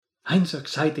I'm so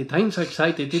excited.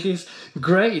 It is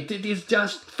great. It is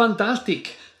just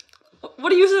fantastic.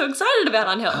 What are you so excited about,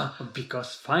 Angel?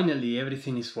 Because finally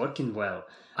everything is working well.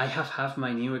 I have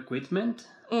my new equipment,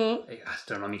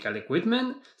 astronomical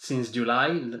equipment, since July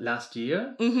last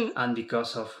year. And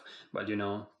because of,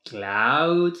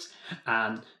 clouds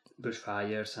and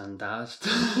bushfires and dust,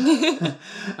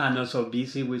 and also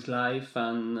busy with life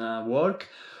and work.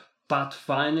 But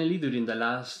finally, during the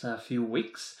last few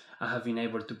weeks, I have been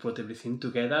able to put everything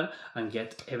together and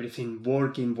get everything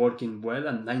working well.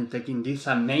 And I'm taking these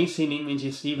amazing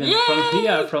images even from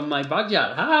here, from my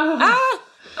backyard.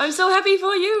 I'm so happy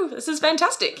for you. This is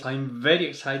fantastic. I'm very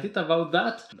excited about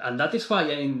that. And that is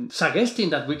why I'm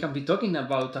suggesting that we can be talking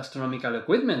about astronomical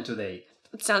equipment today.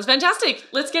 It sounds fantastic.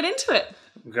 Let's get into it.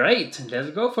 Great.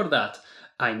 Let's go for that.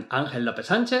 I'm Angel Lopez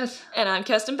Sanchez. And I'm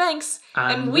Kirsten Banks.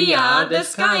 And we are the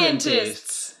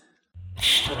Scientists.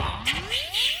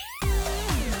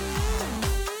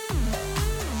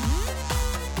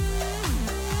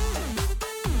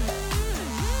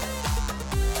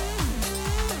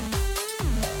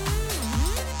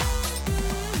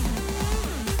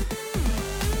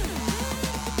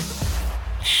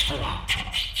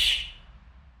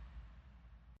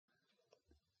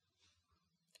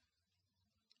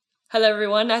 Hello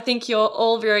everyone, I think you're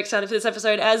all very excited for this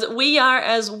episode as we are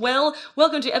as well.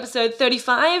 Welcome to episode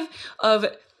 35 of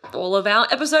all of our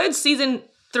episodes, season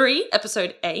 3,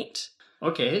 episode 8.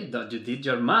 Okay, you did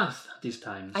your math this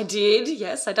time. I did,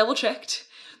 yes, I double checked.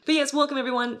 But yes, welcome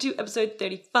everyone to episode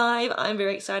 35. I'm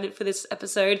very excited for this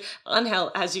episode. Angel,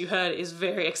 as you heard, is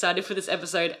very excited for this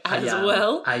episode as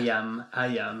well. I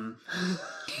am.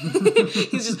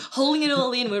 He's just holding it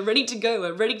all in. We're ready to go.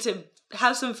 We're ready to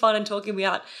have some fun and talking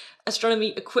about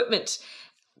astronomy equipment.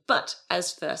 But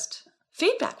as first,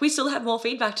 feedback. We still have more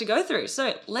feedback to go through,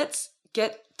 so let's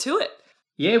get to it.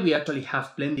 Yeah, we actually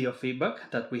have plenty of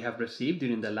feedback that we have received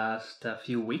during the last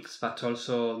few weeks, but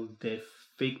also the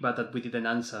feedback that we didn't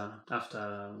answer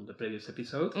after the previous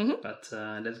episode. But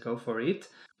let's go for it.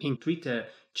 In Twitter,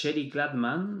 Cherry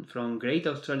Gladman from Great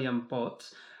Australian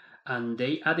Pods, and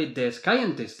they added the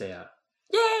Scientist there.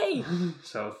 Yay!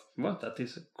 So, that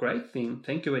is a great thing.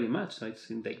 Thank you very much. So it's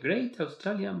in the Great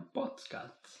Australian Podcast.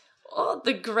 Oh,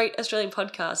 the Great Australian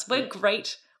Podcast. We're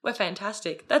great. We're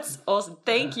fantastic. That's awesome.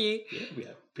 Thank you. Yeah,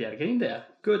 we are getting there.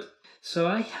 Good. So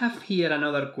I have here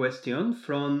another question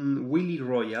from Willie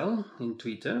Royal in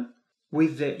Twitter.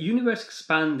 With the universe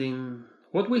expanding,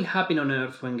 what will happen on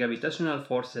Earth when gravitational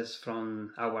forces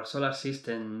from our solar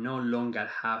system no longer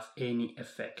have any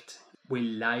effect? Will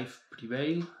life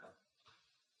prevail?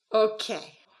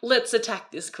 Okay, let's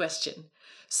attack this question.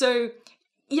 So,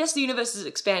 yes, the universe is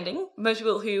expanding. Most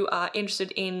people who are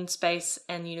interested in space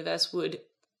and the universe would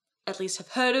at least have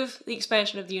heard of the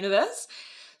expansion of the universe.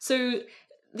 So,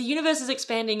 the universe is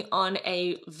expanding on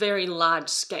a very large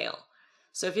scale.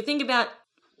 So, if you think about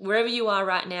wherever you are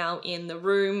right now, in the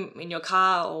room, in your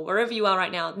car, or wherever you are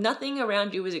right now, nothing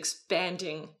around you is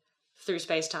expanding through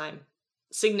space-time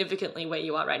significantly where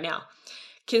you are right now.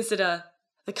 Consider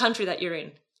the country that you're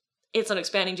in. It's not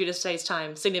expanding due to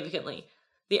space-time significantly.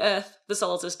 The Earth, the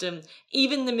solar system,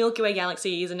 even the Milky Way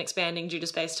galaxy isn't expanding due to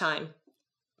space-time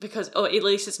or at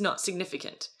least it's not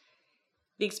significant.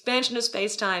 The expansion of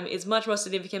space-time is much more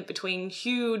significant between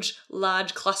huge,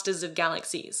 large clusters of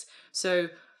galaxies. So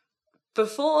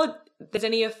before there's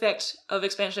any effect of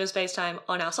expansion of space-time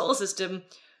on our solar system,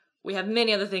 we have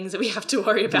many other things that we have to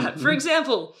worry about. For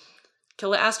example,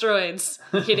 killer asteroids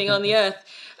hitting on the Earth,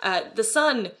 the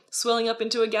sun swelling up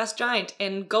into a gas giant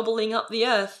and gobbling up the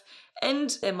Earth,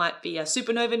 and there might be a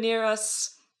supernova near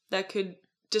us that could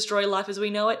destroy life as we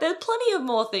know it. There are plenty of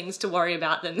more things to worry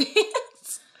about than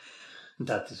this.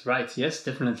 That is right, yes,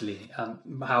 definitely.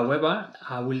 However,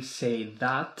 I will say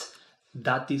that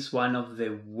is one of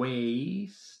the way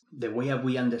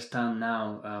we understand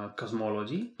now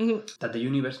cosmology, that the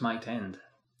universe might end,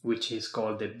 which is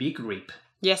called the Big Rip.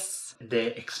 Yes.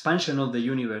 The expansion of the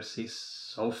universe is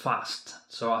so fast,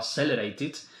 so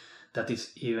accelerated, that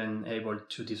is even able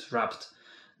to disrupt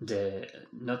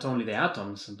not only the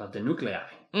atoms, but the nuclei.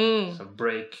 So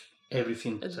break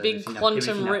everything. The big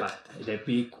quantum rip. Apart. The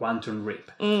big quantum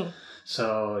rip.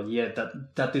 So yeah,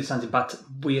 that is something, but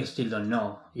we still don't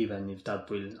know even if that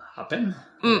will happen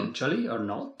eventually or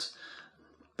not.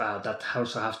 But that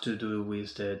also has to do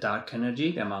with the dark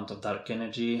energy, the amount of dark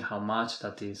energy, how much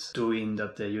that is doing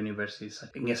that the universe is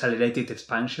in accelerated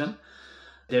expansion.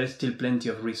 There is still plenty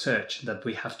of research that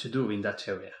we have to do in that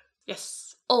area.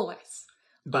 Yes, always.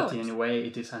 But anyway,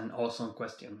 it is an awesome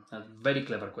question. A very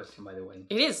clever question, by the way.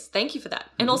 It is. Thank you for that.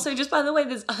 And also, just by the way,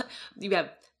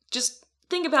 just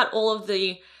think about all of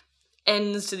the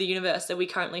ends to the universe that we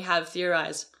currently have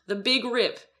theorized. The Big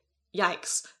Rip.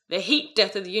 Yikes. The heat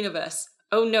death of the universe.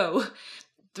 Oh no.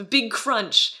 The Big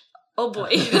Crunch. Oh boy.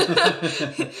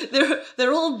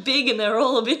 they're all big and they're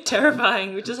all a bit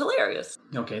terrifying, which is hilarious.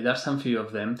 Okay, there's some few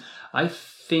of them. I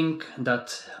think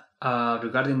that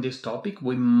regarding this topic,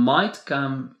 we might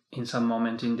come in some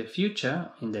moment in the future,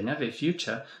 in the near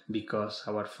future, because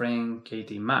our friend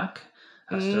Katie Mack,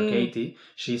 Astro Katie,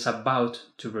 she's about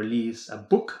to release a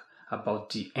book about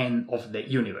the end of the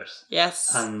universe.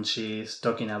 Yes. And she's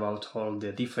talking about all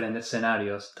the different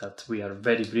scenarios that we are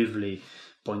very briefly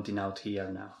pointing out here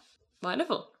now.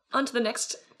 Wonderful. On to the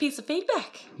next piece of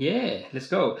feedback. Yeah, let's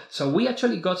go. So we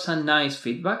actually got some nice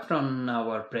feedback from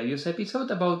our previous episode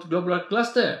about globular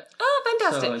cluster. Oh,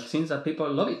 fantastic. So it seems that people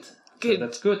love it. Good. So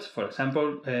that's good. For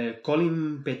example,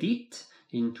 Colin Petit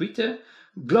in Twitter,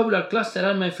 globular cluster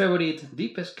are my favorite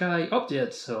deep sky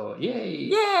objects. So yay!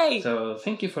 Yay! So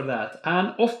thank you for that.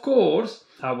 And of course,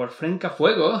 our friend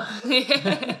Cafuego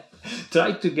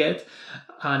tried to get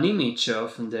an image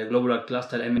of the globular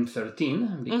cluster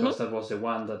M13 because that was the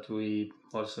one that we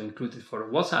also included for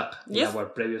WhatsApp in our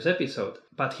previous episode.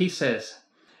 But he says,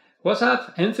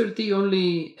 WhatsApp M30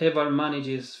 only ever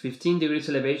manages 15 degrees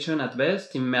elevation at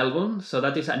best in Melbourne, so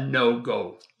that is a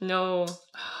no-go. No.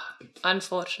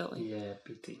 Unfortunately. Yeah,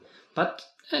 pity. But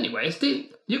anyway, still,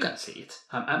 you can see it.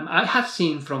 I have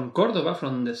seen from Cordoba,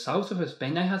 from the south of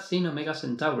Spain, I have seen Omega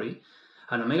Centauri,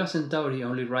 and Omega Centauri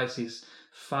only rises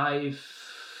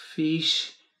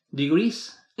 5-ish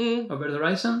degrees over the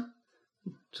horizon.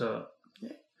 So,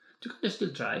 yeah, you can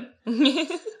still try.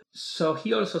 So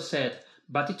he also said,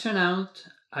 but it turned out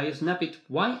I snapped it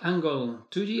wide angle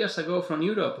 2 years ago from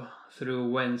Europe through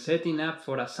when setting up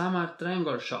for a summer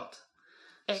triangle shot.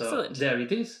 Excellent. So there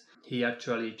it is. He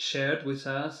actually shared with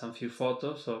us a few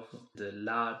photos of the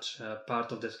large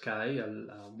part of the sky,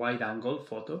 a wide angle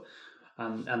photo.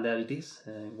 And there it is,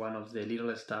 one of the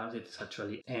little stars. It's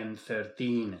actually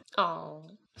M13. Oh.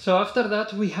 So after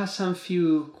that, we have some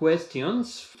few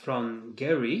questions from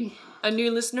Gary. A new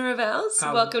listener of ours.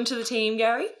 Welcome to the team,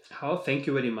 Gary. Oh, thank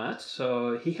you very much.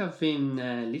 So he has been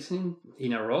listening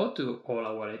in a row to all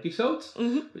our episodes,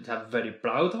 which I'm very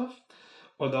proud of.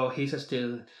 Although he's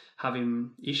still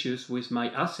having issues with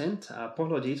my accent,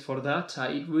 apologies for that.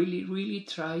 I really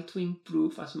try to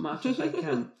improve as much as I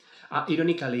can.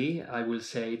 Ironically, I will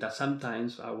say that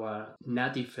sometimes our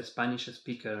native Spanish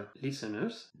speaker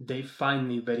listeners, they find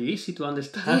me very easy to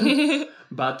understand,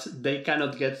 but they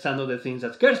cannot get some of the things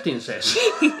that Kerstin says.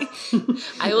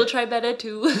 I will try better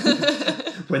too.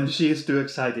 When she is too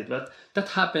excited, but that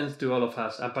happens to all of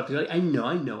us. And particularly, I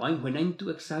know, when I'm too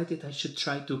excited, I should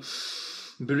try to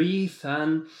breathe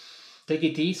and take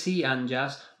it easy and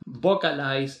just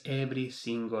vocalize every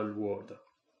single word.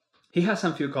 He has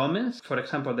some few comments. For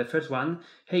example, the first one,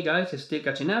 hey guys, still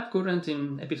catching up, current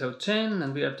in episode 10,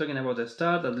 and we are talking about the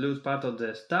star that lose part of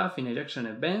the stuff in ejection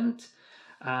event.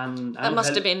 And that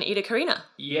must have been Ida Carina.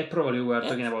 Yeah, probably we were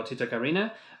talking about Ida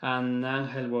Carina, and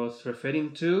Angel was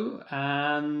referring to,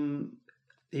 and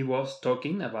he was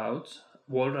talking about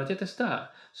wall-radiated star.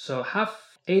 So have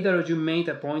either of you made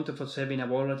a point of observing a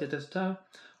wall-radiated star?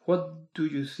 What do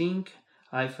you think?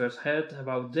 I first heard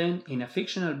about them in a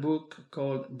fictional book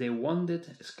called The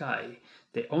Wounded Sky,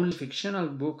 the only fictional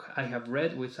book I have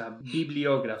read with a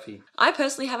bibliography. I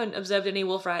personally haven't observed any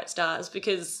Wolf-Rayet stars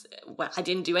because I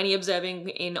didn't do any observing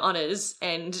in honours,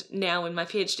 and now in my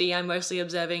PhD I'm mostly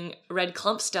observing red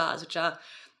clump stars, which are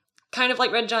kind of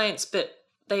like red giants, but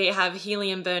they have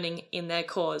helium burning in their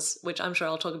cores, which I'm sure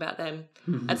I'll talk about them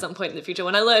at some point in the future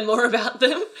when I learn more about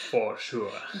them. For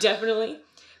sure. Definitely.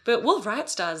 But Wolf-Rayet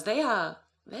stars, they're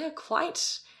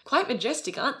quite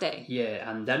majestic, aren't they? Yeah,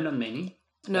 and they're not many.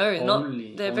 No,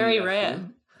 they're very rare.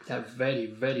 They're very,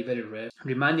 very, very rare.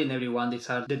 Reminding everyone,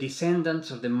 these are the descendants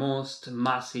of the most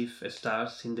massive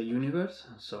stars in the universe.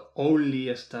 So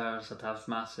only stars that have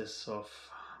masses of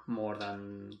more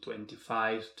than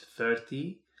 25 to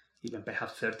 30, even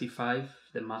perhaps 35,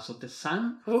 the mass of the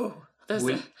Sun, will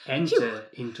enter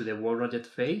into the wall-radiated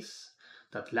phase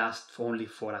that lasts only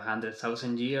for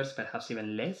 100,000 years, perhaps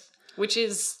even less. Which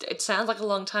is, it sounds like a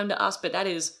long time to us, but that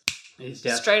is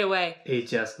just straight away.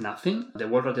 It's just nothing. The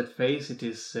wall-radiated phase, it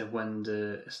is when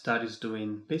the star is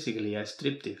doing basically a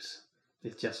striptease.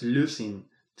 It's just losing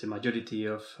the majority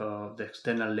of the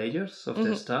external layers of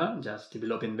the star, just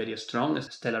developing very strong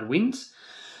stellar winds,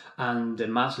 and the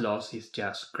mass loss is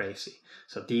just crazy.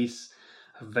 So these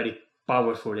are very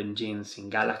powerful engines in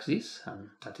galaxies, and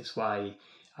that is why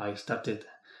I started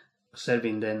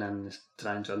observing them and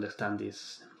trying to understand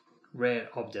these rare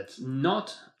objects,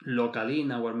 not locally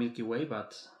in our Milky Way,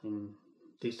 but in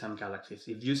distant galaxies.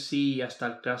 If you see a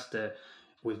star cluster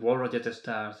with wall-radiated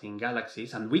stars in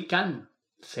galaxies, and we can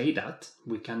say that,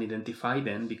 we can identify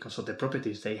them because of the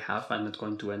properties they have, I'm not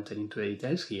going to enter into the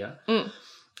details here,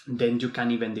 then you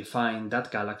can even define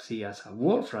that galaxy as a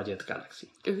Wolf-radiate galaxy.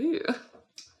 Ooh.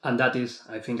 And that is,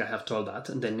 I think I have told that,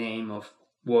 the name of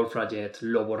Wolf-radiate,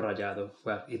 Lobo rayado,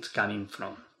 where it's coming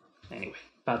from. Anyway,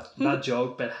 but that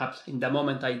joke, perhaps in the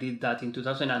moment I did that in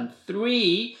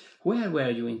 2003, where were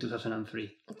you in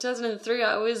 2003? 2003,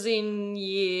 I was in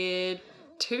year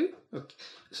 2. Okay.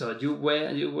 So you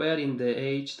were in the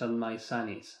age that my son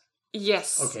is.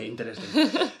 Yes. Okay,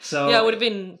 interesting. So yeah, I would have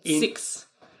been 6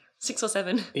 or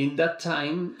 7. In that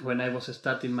time, when I was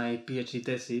starting my PhD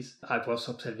thesis, I was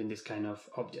observing this kind of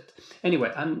object.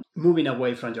 Anyway, I'm moving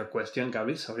away from your question,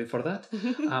 Gary, sorry for that.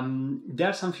 There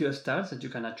are some few stars that you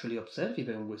can actually observe,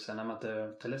 even with an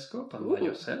amateur telescope and by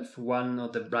yourself. One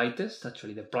of the brightest,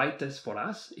 actually the brightest for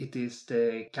us, it is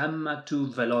the Gamma 2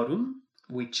 Velorum,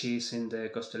 which is in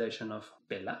the constellation of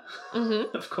Vela,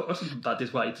 of course. That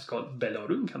is why it's called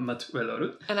Velorum, Gamma 2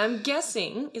 Velorum. And I'm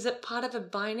guessing, is it part of a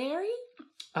binary?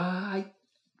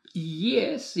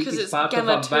 Yes, it is part of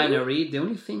a binary. The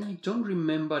only thing I don't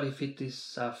remember if it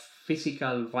is a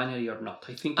physical binary or not.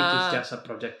 I think it is just a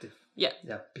projective. Yeah.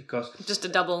 Yeah, because just a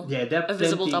double. Yeah, there a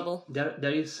visible double.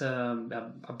 There is a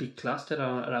big cluster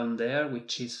around there,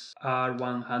 which is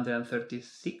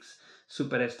R136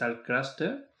 superstar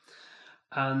cluster,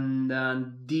 and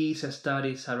this star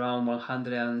is around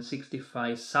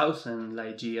 165,000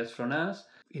 light years from us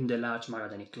in the Large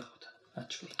Magellanic Cloud.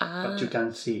 Actually, but you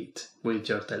can see it with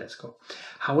your telescope.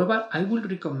 However, I would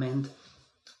recommend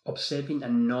observing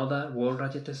another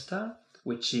wall-radiated star,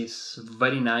 which is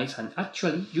very nice, and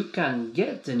actually you can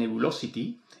get the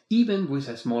nebulosity even with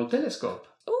a small telescope.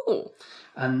 Oh!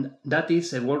 And that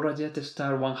is a wall-radiated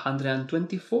star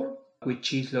 124,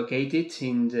 which is located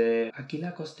in the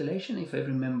Aquila constellation, if I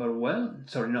remember well.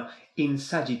 In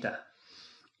Sagitta.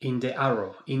 In the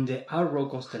Arrow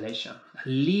constellation, a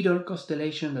little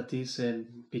constellation that is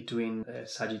between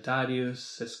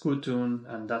Sagittarius, Scutum,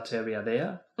 and that area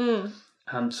there.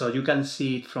 So you can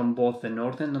see it from both the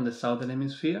northern and the southern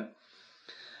hemisphere.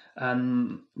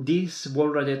 And this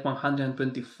wall-radiate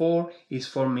 124 is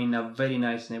forming a very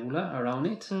nice nebula around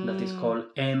it that is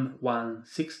called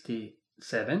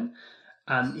M167.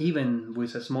 And even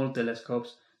with small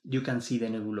telescopes, you can see the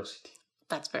nebulosity.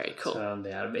 That's very cool. So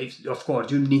of course,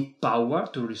 you need power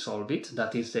to resolve it.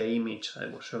 That is the image I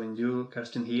was showing you,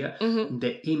 Kirsten, here.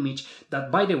 The image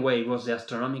that, by the way, was the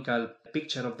astronomical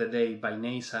picture of the day by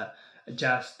NASA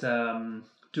just 2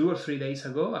 or 3 days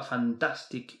ago. A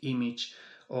fantastic image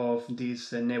of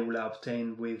this nebula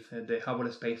obtained with the Hubble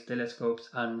Space Telescopes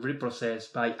and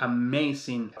reprocessed by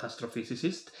amazing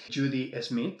astrophysicist Judy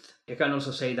Smith. I can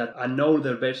also say that an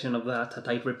older version of that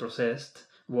I reprocessed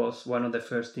was one of the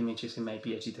first images in my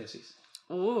PhD thesis.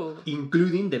 Ooh.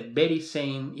 Including the very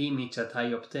same image that I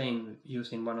obtained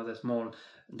using one of the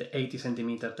 80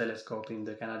 centimeter telescope in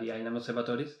the Canary Island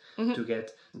observatories to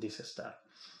get this star.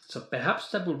 So perhaps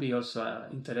that would be also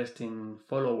an interesting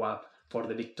follow-up for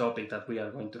the big topic that we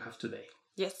are going to have today.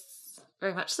 Yes,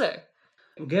 very much so.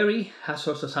 Gary has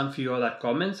also some few other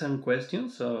comments and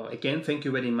questions. So again, thank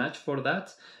you very much for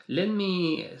that. Let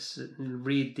me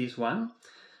read this one.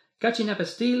 Catching up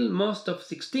still, most of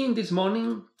 16 this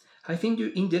morning. I think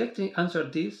you indirectly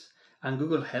answered this and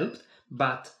Google helped,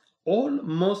 but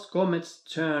most comets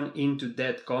turn into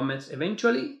dead comets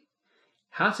eventually.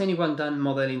 Has anyone done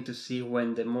modeling to see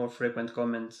when the more frequent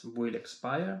comets will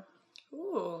expire?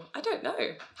 Ooh, I don't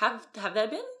know. Have there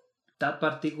been? That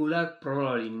particular,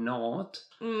 probably not.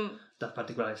 That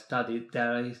particular study,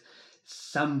 there is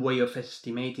some way of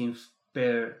estimating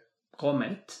per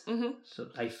comet, so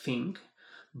I think.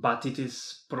 But it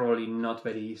is probably not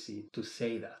very easy to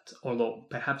say that. Although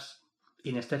perhaps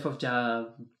instead of just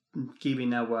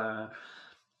giving our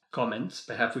comments,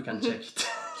 perhaps we can check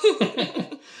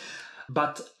it.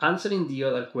 But answering the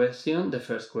other question, the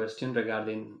first question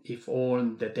regarding if all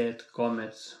the dead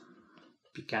comets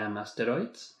become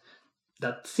asteroids,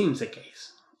 that seems the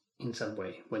case in some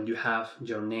way. When you have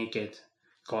your naked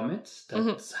comets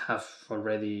that have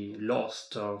already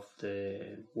lost of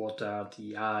the water,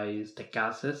 the ice, the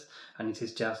gases, and it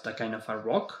is just a kind of a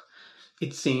rock,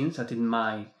 it seems that it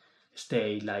might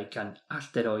stay like an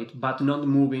asteroid, but not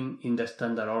moving in the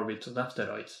standard orbits of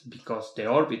asteroids, because the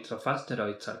orbits of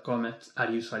asteroids or comets are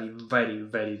usually very,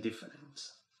 very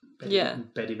different.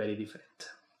 Very, very different.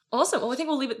 Awesome. Well, I think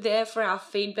we'll leave it there for our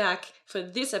feedback for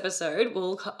this episode. We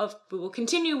will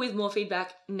continue with more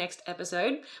feedback next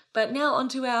episode. But now on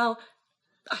to our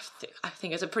I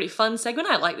think it's a pretty fun segment.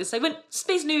 I like this segment.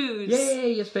 Space news.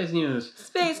 Yay, space news.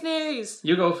 Space news.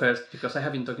 You go first, because I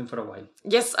have been talking for a while.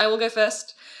 Yes, I will go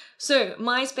first. So,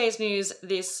 my space news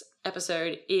this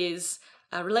episode is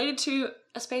related to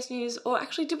a space news, or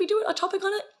actually, did we do a topic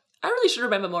on it? I really should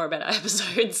remember more about our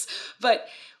episodes. But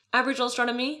Aboriginal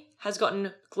astronomy has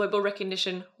gotten global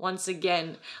recognition once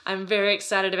again. I'm very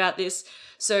excited about this.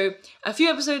 So, a few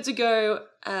episodes ago,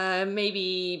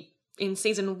 maybe in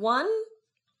season 1,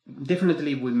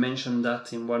 Definitely we mentioned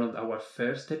that in one of our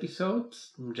first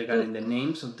episodes regarding the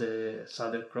names of the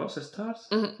Southern Cross stars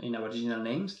in our original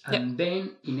names. And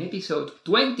then in episode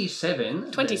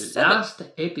 27, the last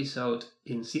episode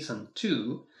in season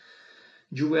 2,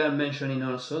 you were mentioning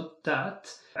also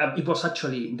that it was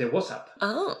actually the WhatsApp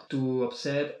to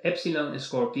observe Epsilon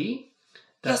Scorpii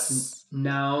that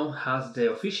now has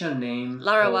the official name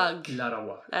Larawag.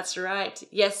 Larawag. That's right.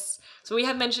 Yes. So we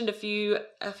have mentioned a few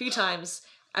times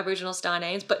Aboriginal star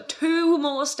names, but 2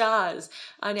 more stars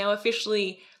are now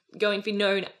officially going to be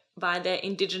known by their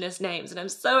Indigenous names. And I'm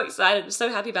so excited, I'm so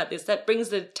happy about this. That brings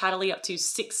the tally up to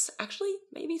 6, actually,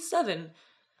 maybe 7.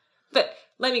 But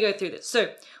let me go through this.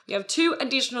 So we have 2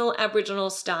 additional Aboriginal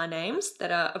star names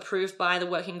that are approved by the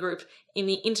working group in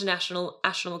the International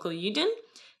Astronomical Union.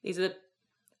 These are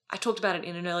I talked about it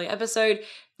in an earlier episode.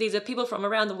 These are people from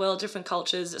around the world, different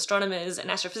cultures, astronomers and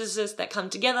astrophysicists that come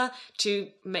together to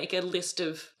make a list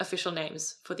of official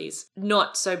names for these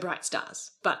not so bright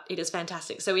stars. But it is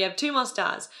fantastic. So we have 2 more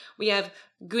stars. We have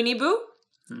Gunibu,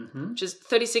 which is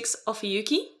 36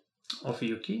 Ophiuchi.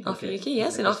 Ophiuchi? Ophiuchi,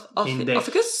 yes, in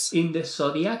Ophiuchus. In the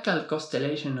zodiacal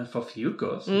constellation of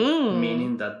Ophiuchus,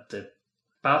 meaning that the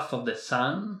path of the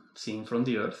sun seen from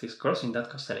the Earth is crossing that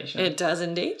constellation. It does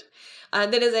indeed.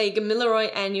 There is a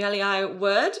Gamilaroi annualii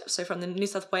word, so from the New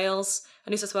South Wales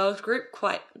group,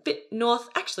 quite a bit north.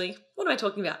 Actually, what am I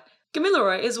talking about?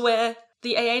 Gamilaroi is where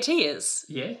the AAT is.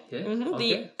 Yeah.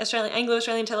 Okay. The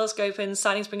Anglo-Australian Telescope and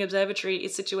Siding Spring Observatory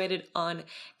is situated on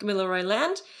Gamilaroi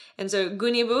land. And so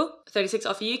Gunibu, 36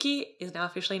 Ophiuchi, is now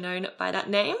officially known by that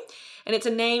name. And it's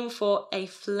a name for a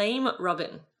flame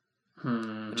robin,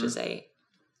 which is a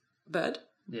bird.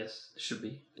 Yes, it should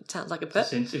be. It sounds like a bird.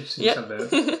 It's a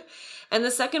bird. And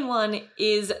the second one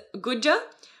is Gudja,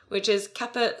 which is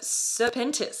Kappa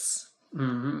Serpentis.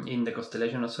 In the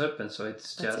constellation of Serpents, so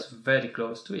it's just very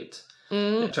close to it.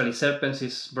 Actually, Serpents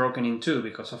is broken in 2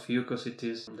 because of Ophiuchus. It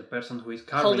is the person who is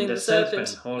carrying the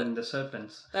serpent, holding the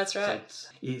serpents. That's right. So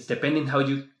it's depending how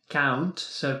you count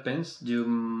serpents, you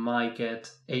might get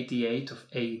 88 of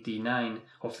 89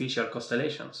 official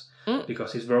constellations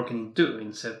because it's broken in 2,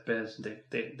 in Serpents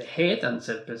the head and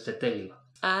Serpents the tail.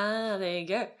 Ah, there you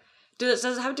go. Does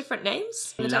it have different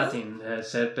names? In Latin,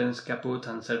 Serpens caput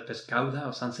and Serpens cauda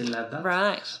or something like that.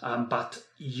 Right. But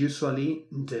usually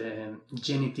the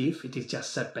genitive, it is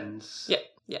just Serpens.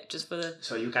 Yeah, just for the...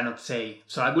 So you cannot say...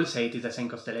 So I will say it is the same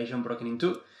constellation broken in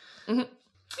 2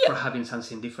 for having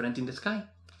something different in the sky.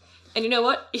 And you know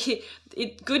what?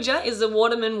 Gudja is the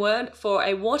Waterman word for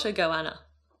a water goanna.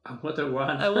 A water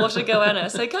goanna. A water goanna.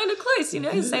 So kind of close,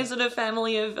 same sort of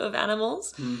family of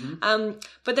animals.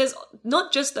 But there's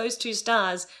not just those 2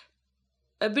 stars.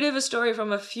 A bit of a story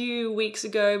from a few weeks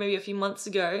ago, maybe a few months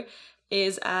ago,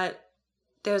 is there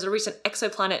was a recent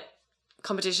exoplanet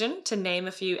competition to name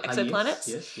a few exoplanets.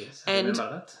 Yes. I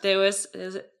remember that. There's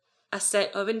a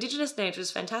set of Indigenous names, which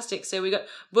was fantastic. So we got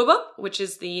Bubba, which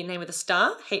is the name of the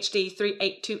star, HD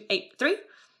 38283.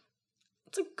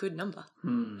 It's a good number.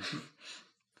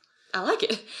 I like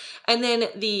it. And then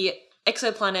the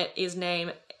exoplanet is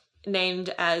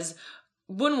named as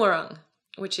Bunwarung,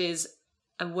 which is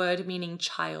a word meaning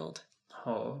child.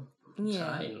 Oh,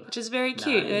 child. Which is very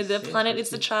cute. Nice. The planet is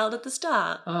the child of the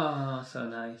star. Oh, so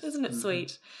nice. Isn't it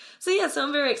sweet? So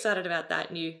I'm very excited about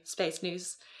that new space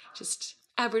news. Just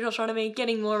Aboriginal astronomy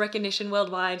getting more recognition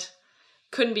worldwide.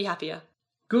 Couldn't be happier.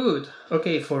 Good.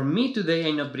 Okay, for me today,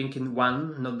 I'm not bringing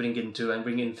 1, not bringing 2, I'm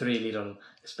bringing 3 little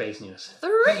space news.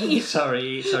 3?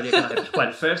 Sorry.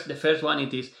 Well, the first one,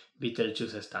 it is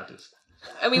Betelgeuse status.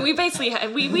 I mean, we basically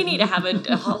we need to have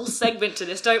a whole segment to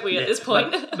this, don't we, at this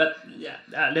point? But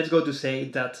let's go to say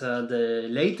that the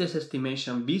latest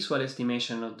visual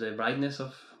estimation of the brightness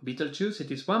of Betelgeuse, it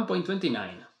is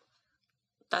 1.29.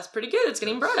 That's pretty good. It's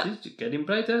getting brighter. It's getting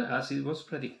brighter as it was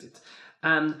predicted.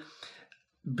 And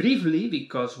briefly,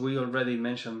 because we already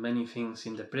mentioned many things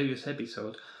in the previous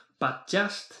episode, but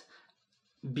just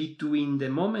between the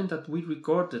moment that we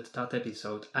recorded that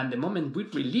episode and the moment we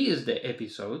released the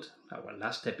episode, our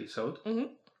last episode,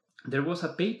 there was a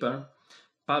paper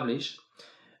published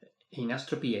in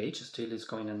AstroPH, still is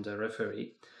going under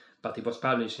referee, but it was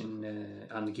published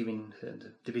and given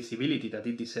the visibility that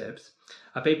it deserves.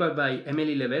 A paper by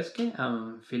Emily Levesque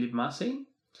and Philip Massey.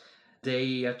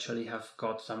 They actually have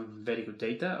got some very good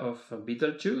data of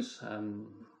Betelgeuse.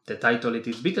 The title it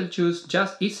is Betelgeuse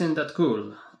just isn't that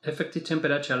cool. Effective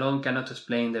temperature alone cannot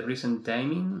explain the recent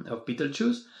dimming of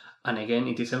Betelgeuse. And again,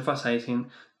 it is emphasizing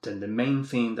that the main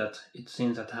thing that it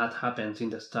seems that happens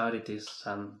in the star, it is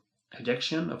some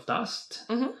ejection of dust,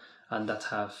 and that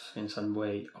have in some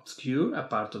way obscured a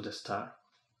part of the star.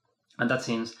 And that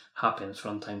seems happens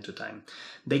from time to time.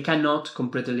 They cannot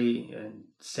completely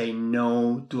say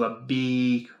no to a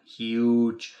big,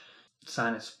 huge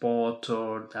sunspot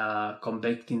or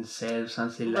convecting cell,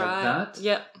 something like that.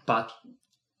 Yeah. But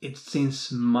it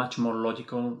seems much more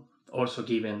logical, also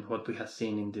given what we have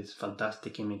seen in these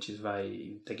fantastic images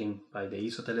taken by the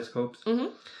ESO telescopes,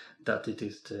 that it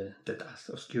is the dust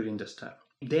obscuring the star.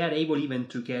 They are able even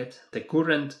to get the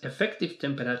current effective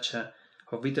temperature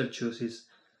of Betelgeuse is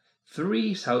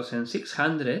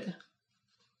 3,600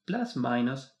 plus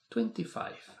minus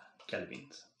 25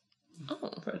 kelvins.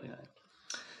 Oh. Very nice.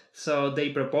 So they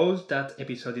propose that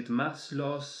episodic mass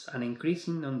loss and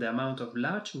increasing on the amount of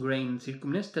large-grain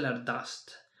circumstellar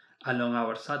dust along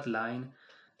our sat line,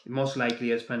 most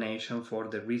likely explanation for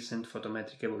the recent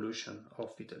photometric evolution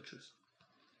of Betelgeuse.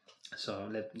 So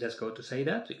let's go to say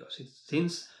that, because it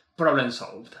seems problem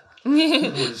solved.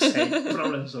 I would say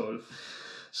problem solved.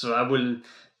 So I will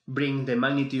bring the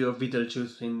magnitude of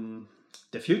Betelgeuse in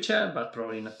the future, but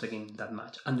probably not taking that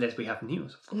much, unless we have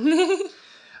news, of course.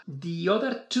 The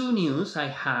other two news I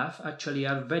have actually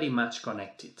are very much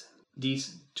connected.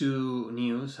 These two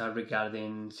news are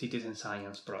regarding citizen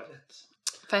science projects.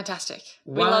 Fantastic.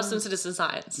 We love some citizen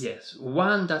science. Yes.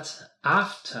 One that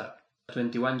after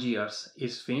 21 years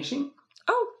is finishing.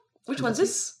 Oh, which one's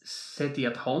this? SETI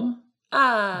at Home.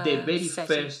 The very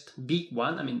first big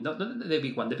one. I mean, not the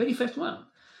big one, the very first one.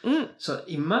 So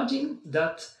imagine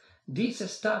that this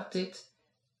started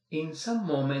in some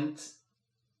moment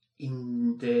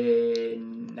in the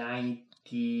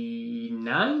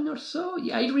 99 or so.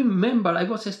 Yeah, I remember I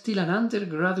was still an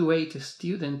undergraduate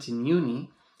student in uni,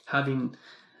 having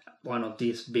one of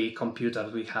these big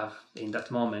computers we have in that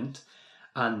moment,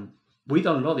 and we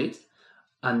downloaded it,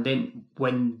 and then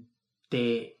when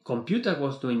the computer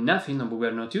was doing nothing and we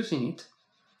were not using it,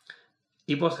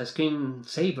 it was a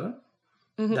screensaver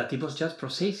that it was just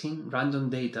processing random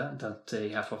data that they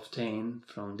have obtained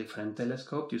from different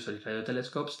telescopes, usually radio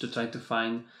telescopes, to try to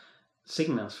find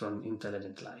signals from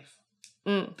intelligent life.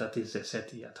 That is the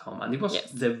SETI at Home. And it was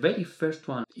the very first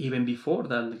one, even before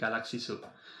the Galaxy Zoo,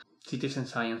 citizen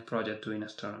science project doing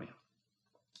astronomy.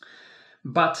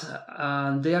 But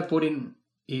they are putting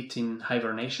it in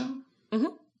hibernation.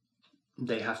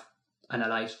 They have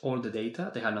analyzed all the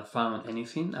data. They have not found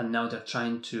anything. And now they're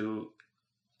trying to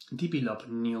develop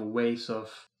new ways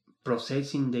of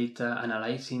processing data,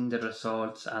 analyzing the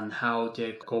results, and how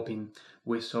they're coping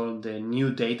with all the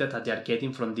new data that they are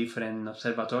getting from different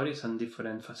observatories and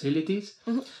different facilities.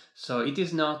 So it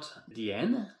is not the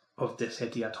end of the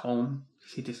SETI at Home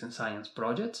citizen science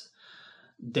projects.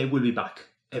 They will be back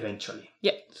eventually.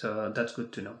 Yeah. So that's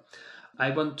good to know.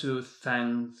 I want to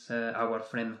thank our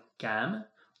friend Cam,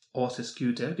 Oz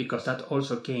Scooter, because that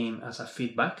also came as a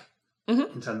feedback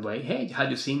in some way. Hey, have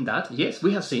you seen that? Yes,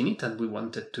 we have seen it, and we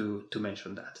wanted to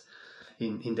mention that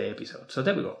in the episode. So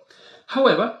there we go.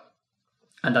 However,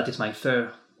 and that is my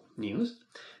third news,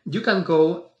 you can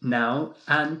go now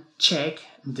and check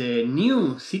the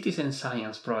new citizen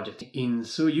science project in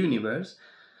Zoo Universe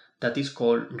that is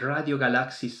called Radio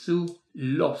Galaxy Zoo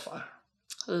LOFAR.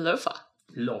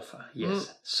 LOFAR,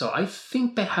 yes. So I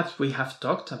think perhaps we have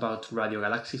talked about Radio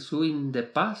Galaxy Zoo in the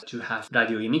past. You have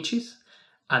radio images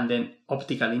and then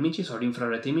optical images or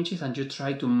infrared images, and you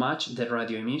try to match the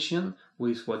radio emission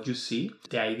with what you see.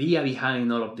 The idea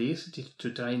behind all of this is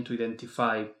to try to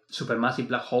identify supermassive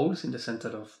black holes in the center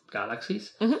of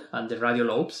galaxies and the radio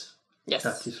lobes. Yes.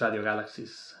 That is radio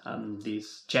galaxies, and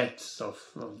these jets of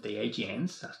the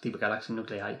AGNs, active galaxy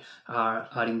nuclei,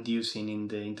 are inducing in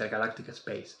the intergalactic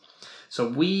space. So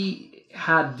we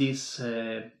had this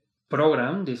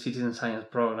program, the citizen science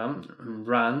program,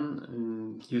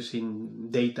 run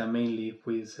using data mainly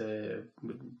with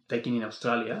taken in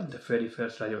Australia, the very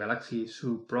first Radio Galaxy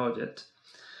Zoo project.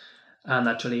 And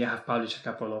actually I have published a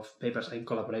couple of papers. I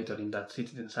collaborated in that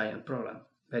citizen science program.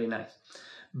 Very nice.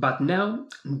 But now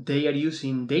they are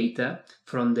using data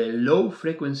from the low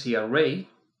frequency array,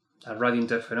 a radio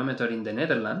interferometer in the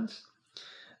Netherlands,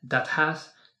 that has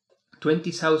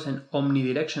 20,000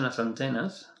 omnidirectional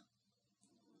antennas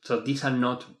So these are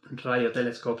not radio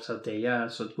telescopes as they are,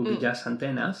 so it will be just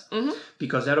antennas,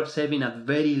 because they're observing at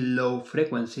very low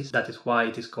frequencies. That is why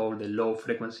it is called the low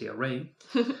frequency array.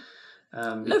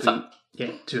 Between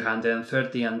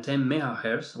 230 and 10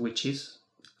 megahertz, which is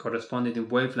corresponding to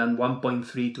wavelength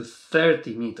 1.3 to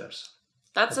 30 meters.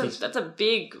 That's a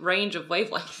big range of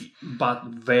wavelengths. But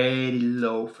very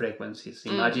low frequencies.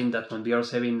 Imagine that when we are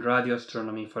observing radio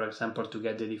astronomy, for example, to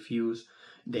get the diffuse,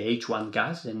 the H1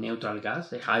 gas, the neutral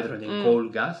gas, the hydrogen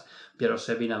cold gas, we are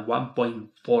observing at 1.4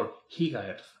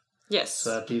 gigahertz. Yes.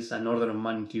 So that is an order of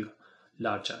magnitude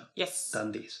larger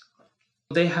than this.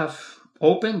 They have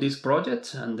opened this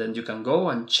project, and then you can go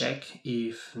and check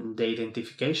if the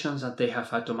identifications that they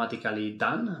have automatically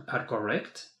done are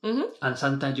correct. And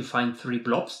sometimes you find 3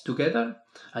 blobs together,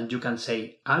 and you can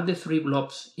say, are the 3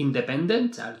 blobs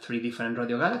independent? Are 3 different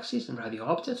radio galaxies and radio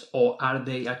objects, or are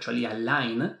they actually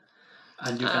aligned?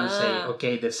 And you can say,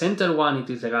 okay, the center one, it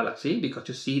is the galaxy, because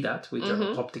you see that with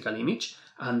your optical image,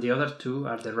 and the other 2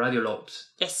 are the radio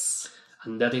lobes. Yes.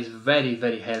 And that is very,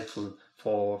 very helpful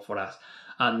for us.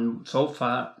 And so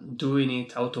far, doing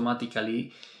it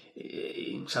automatically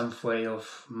in some way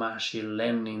of machine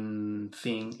learning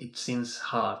thing, it seems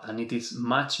hard, and it is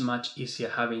much, much easier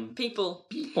having people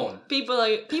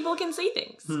can see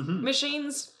things.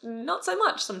 Machines, not so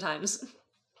much sometimes.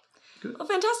 Good. Oh,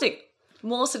 fantastic.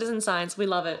 More citizen science. We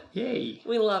love it. Yay.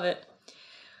 We love it.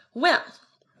 Well,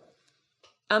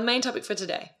 our main topic for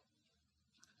today.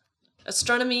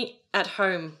 Astronomy at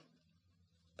home,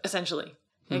 essentially.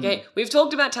 Okay, we've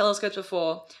talked about telescopes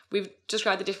before. We've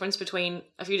described the difference between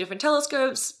a few different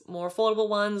telescopes, more affordable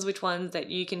ones, which ones that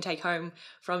you can take home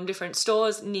from different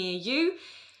stores near you.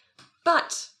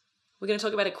 But we're going to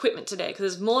talk about equipment today, because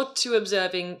there's more to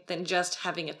observing than just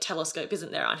having a telescope,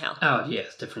 isn't there, Angel? Oh,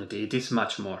 yes, definitely. It is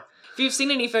much more. If you've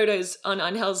seen any photos on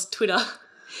Angel's Twitter,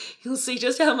 you'll see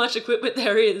just how much equipment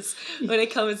there is when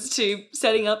it comes to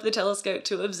setting up the telescope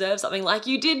to observe something like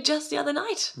you did just the other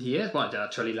night. Yes, well,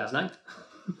 actually last night.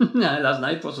 Last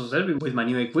night was observing with my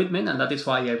new equipment, and that is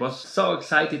why I was so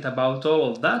excited about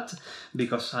all of that,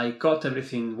 because I got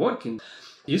everything working.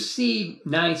 You see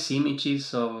nice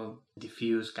images of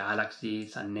diffuse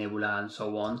galaxies and nebula and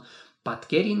so on, but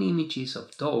getting images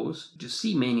of those, you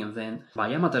see many of them by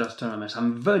amateur astronomers,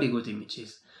 and very good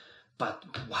images. But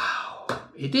wow,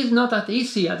 it is not as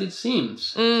easy as it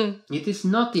seems. It is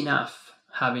not enough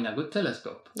having a good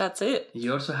telescope. That's it.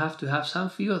 You also have to have some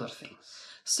few other things.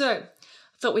 So,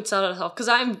 thought we'd start it off, because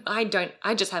I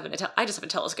just have a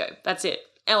telescope. That's it.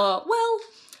 Well,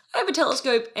 I have a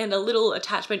telescope and a little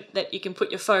attachment that you can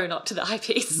put your phone up to the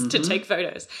eyepiece to take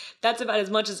photos. That's about as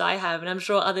much as I have, and I'm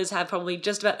sure others have probably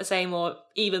just about the same or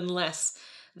even less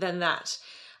than that.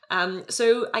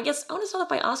 So I guess I want to start off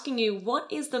by asking you,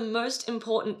 what is the most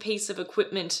important piece of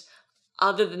equipment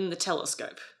other than the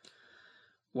telescope?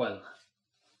 Well,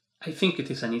 I think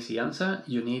it is an easy answer.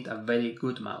 You need a very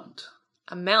good mount.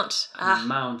 A mount. A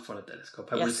mount for a telescope.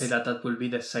 I will say that will be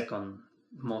the second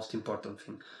most important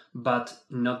thing, but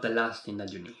not the last thing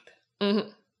that you need.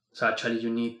 So actually you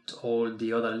need all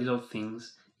the other little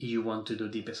things if you want to do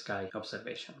deep sky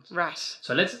observations. Right.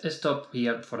 So let's stop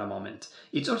here for a moment.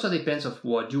 It also depends on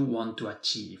what you want to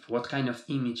achieve, what kind of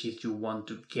images you want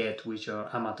to get with your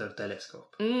amateur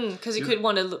telescope. Because you could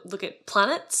want to look at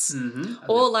planets,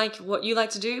 or like what you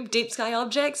like to do, deep sky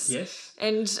objects. Yes.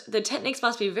 And the techniques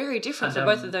must be very different for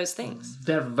both of those things.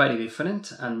 They're very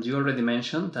different, and you already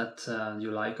mentioned that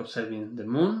you like observing the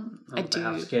moon. I do.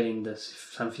 Perhaps getting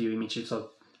some few images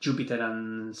of Jupiter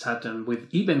and Saturn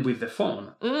even with the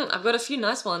phone. I've got a few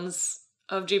nice ones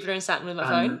of Jupiter and Saturn with my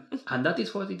phone. And that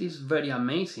is what it is very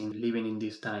amazing living in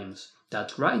these times,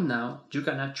 that right now you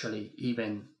can actually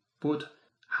even put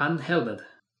handheld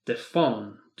the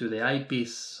phone to the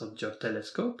eyepiece of your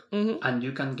telescope, and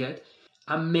you can get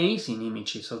amazing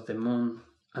images of the moon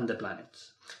and the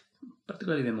planets.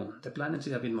 Particularly the moon. The planets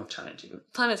is a bit more challenging.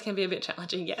 Planets can be a bit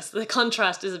challenging, yes. The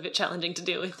contrast is a bit challenging to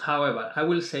deal with. However, I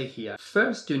will say here,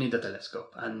 first you need a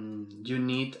telescope, and you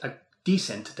need a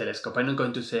decent telescope. I'm not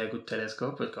going to say a good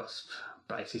telescope because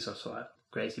prices also are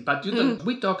crazy. But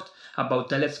we talked about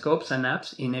telescopes and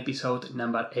apps in episode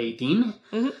number 18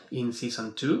 in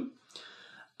season 2.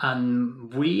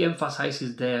 And we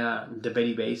emphasized there the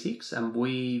very basics, and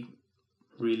we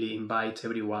really invite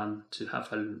everyone to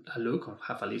have a look or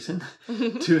have a listen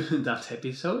to that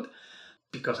episode,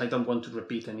 because I don't want to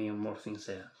repeat any more things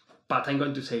there. But I'm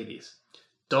going to say this.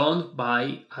 Don't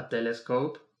buy a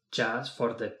telescope just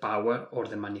for the power or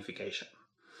the magnification.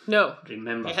 No.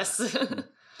 Remember. Yes.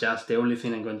 Just the only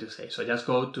thing I'm going to say. So just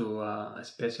go to a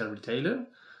special retailer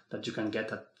that you can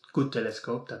get at good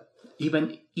telescope that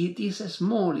even it is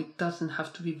small, it doesn't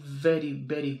have to be very,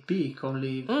 very big,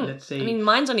 only, let's say... I mean,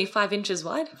 mine's only 5 inches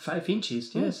wide. 5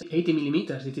 inches, yes. 80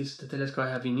 millimeters, it is the telescope I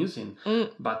have been using.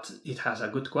 But it has a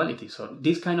good quality. So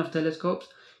these kind of telescopes,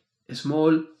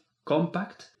 small,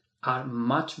 compact, are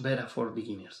much better for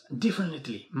beginners.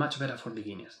 Definitely much better for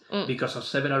beginners. Because of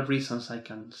several reasons I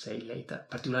can say later.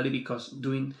 Particularly because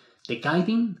doing the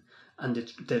guiding and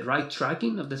the right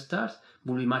tracking of the stars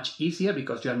will be much easier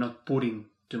because you are not putting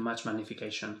too much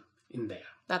magnification in there.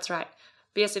 That's right.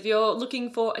 But yes, if you're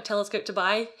looking for a telescope to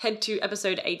buy, head to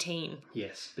episode 18.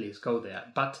 Yes, please go there.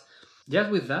 But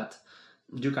just with that,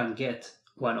 you can get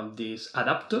one of these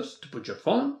adapters to put your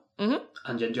phone,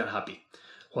 and then you're happy.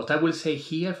 What I will say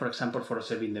here, for example, for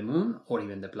observing the moon or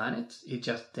even the planets, is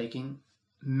just taking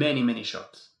many, many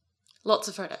shots. Lots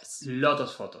of photos. Lot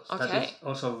of photos. Okay. That is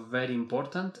also very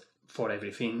important for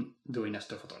everything doing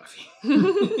astrophotography.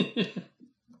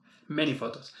 Many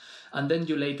photos. And then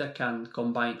you later can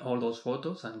combine all those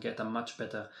photos and get a much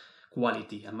better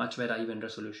quality, a much better even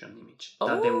resolution image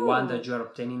than the one that you are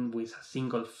obtaining with a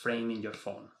single frame in your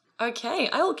phone. Okay,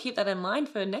 I will keep that in mind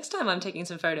for next time I'm taking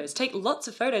some photos. Take lots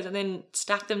of photos and then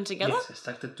stack them together? Yes,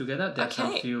 stack them together. There are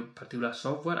some few particular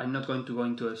software. I'm not going to go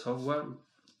into a software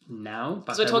now.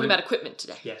 But so we're talking about equipment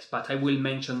today. Yes, but I will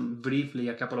mention briefly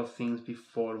a couple of things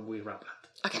before we wrap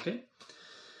up. Okay?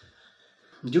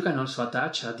 You can also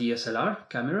attach a DSLR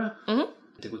camera.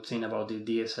 The good thing about the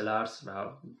DSLRs,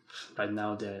 right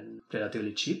now they're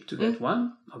relatively cheap to get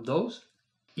one of those.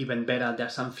 Even better, there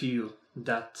are some few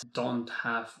that don't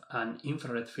have an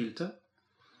infrared filter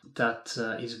that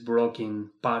is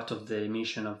blocking part of the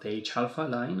emission of the H-alpha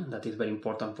line. That is very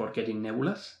important for getting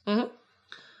nebulas.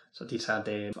 So these are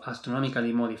the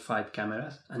astronomically modified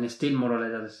cameras, and still more or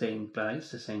less at the same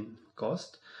price, the same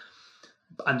cost.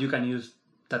 And you can use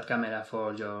that camera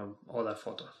for your other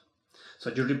photos.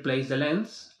 So you replace the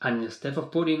lens, and instead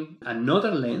of putting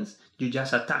another lens, you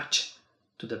just attach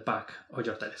to the back of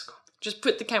your telescope. Just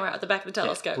put the camera at the back of the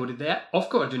telescope. Put it there. Of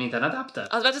course, you need an adapter.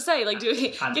 I was about to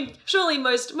say, surely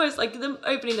most like the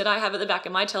opening that I have at the back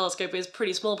of my telescope is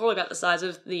pretty small, probably about the size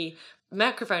of the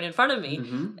microphone in front of me,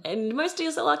 and most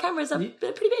DSLR cameras are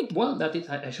pretty big. Well, that is,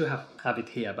 I should have it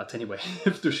here, but anyway,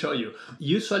 to show you.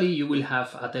 Usually you will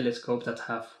have a telescope that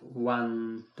have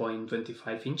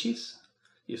 1.25 inches.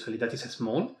 Usually that is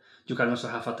small. You can also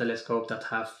have a telescope that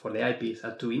have, for the eyepiece,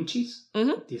 at 2 inches.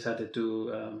 These are the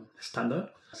two standard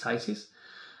sizes.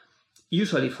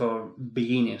 Usually for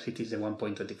beginners it is the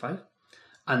 1.25.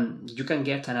 And you can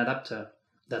get an adapter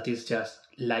that is just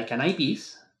like an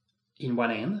eyepiece in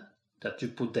one end, that you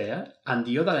put there, and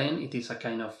the other end it is a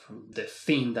kind of the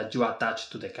thing that you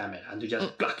attach to the camera, and you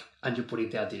just plug and you put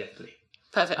it there directly.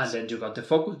 Perfect. And then you got the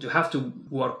focus. You have to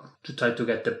work to try to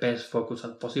get the best focus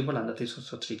as possible, and that is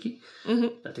also tricky.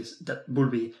 That will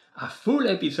be a full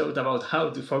episode about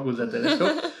how to focus the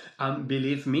telescope. And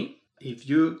believe me, if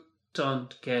you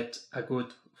don't get a good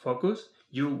focus,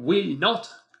 you will not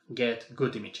get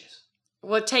good images.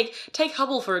 Well, take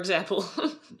Hubble, for example.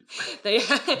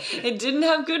 It didn't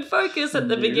have good focus at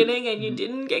the beginning, and you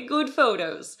didn't get good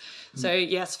photos. So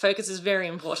yes, focus is very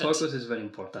important. Focus is very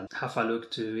important. Have a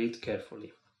look to it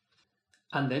carefully.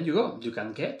 And then you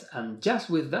can get, and just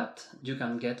with that, you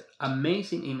can get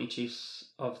amazing images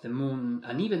of the moon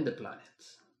and even the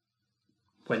planets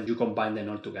when you combine them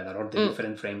all together, or the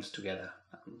different frames together.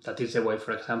 That is the way,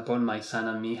 for example, my son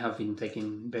and me have been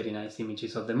taking very nice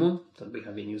images of the moon that we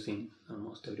have been using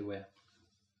almost everywhere.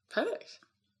 Perfect.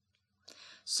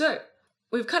 So,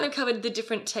 we've kind of covered the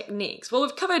different techniques. Well,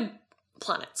 we've covered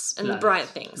planets and the bright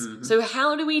things. So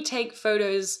how do we take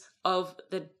photos of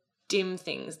the dim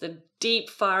things, the deep,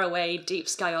 far away, deep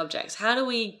sky objects? How do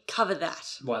we cover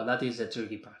that? Well, that is the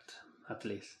tricky part, at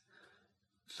least.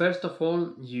 First of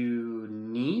all, you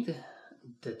need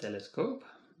the telescope.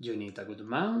 You need a good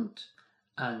mount,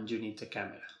 and you need the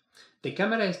camera. The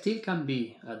camera still can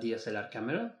be a DSLR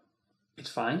camera.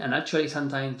 It's fine, and actually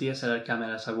sometimes DSLR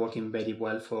cameras are working very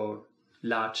well for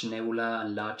large nebula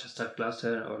and large star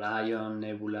cluster, Orion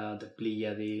Nebula, the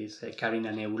Pleiades,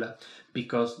 Carina Nebula,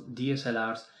 because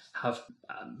DSLRs have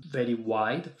a very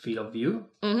wide field of view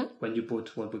when you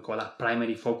put what we call a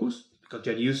primary focus, because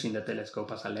you're using the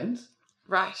telescope as a lens.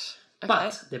 Right. Okay.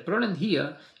 But the problem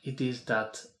here it is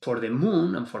that for the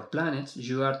moon and for planets,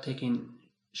 you are taking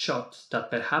shots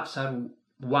that perhaps are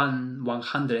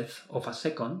 1/100th of a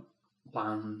second,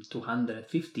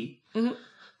 1/250.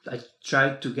 I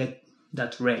try to get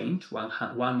that range,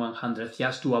 1/100th,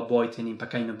 just to avoid any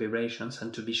kind of vibrations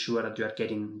and to be sure that you are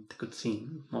getting the good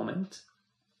scene moment.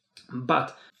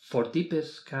 But for deep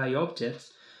sky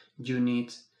objects, you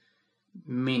need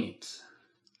minutes,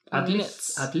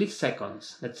 minutes. At least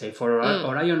seconds. Let's say for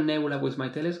Orion Nebula with my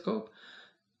telescope,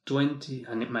 20,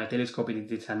 and my telescope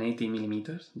it is an 80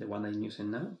 millimeters, the one I'm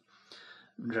using now,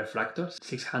 refractor,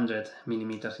 600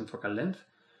 millimeters in focal length.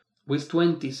 With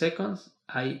 20 seconds,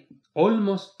 I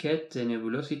almost get the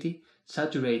nebulosity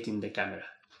saturating the camera.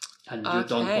 And you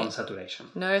don't want saturation.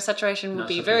 No, saturation would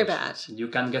be very bad. You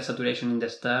can get saturation in the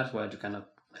stars, well, you cannot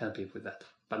help it with that,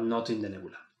 but not in the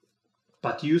nebula.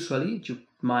 But usually, you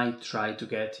might try to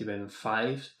get even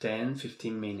 5, 10,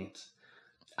 15 minutes.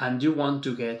 And you want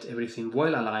to get everything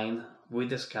well aligned with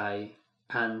the sky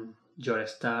and your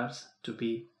stars to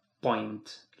be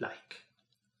point-like.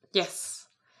 Yes.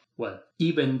 Well,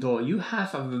 even though you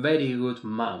have a very good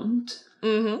mount,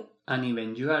 and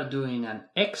even you are doing an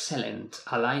excellent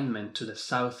alignment to the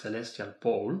south celestial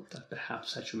pole, that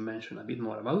perhaps I should mention a bit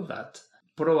more about that,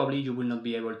 probably you will not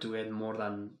be able to get more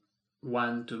than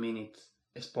 1-2 minute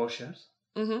exposures.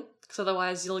 Because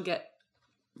otherwise you'll get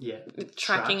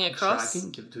tracking across.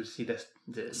 To see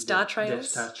the star trails. The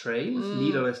star trails,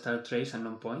 little star trails and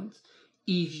non points.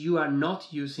 If you are not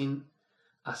using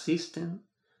a system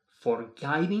for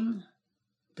guiding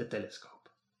the telescope.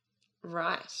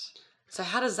 Right. So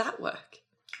how does that work?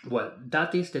 Well,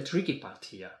 that is the tricky part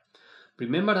here.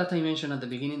 Remember that I mentioned at the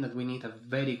beginning that we need a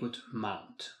very good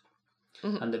mount.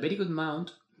 And the very good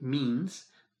mount means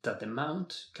that the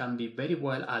mount can be very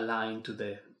well aligned to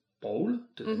the pole,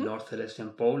 to the North Celestial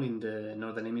Pole in the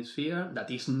Northern Hemisphere,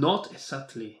 that is not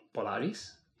exactly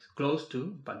Polaris, it's close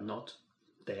to, but not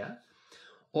there,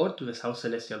 or to the South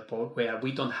Celestial Pole, where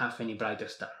we don't have any brighter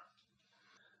star.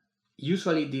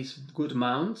 Usually these good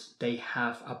mounts, they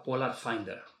have a polar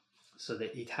finder, so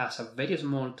that it has a very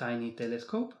small, tiny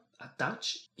telescope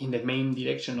attached in the main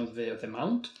direction of the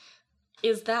mount.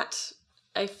 Is that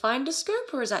a finder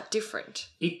scope or is that different?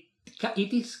 It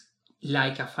is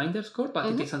like a finder scope, but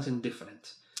it is something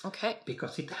different. Okay.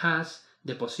 Because it has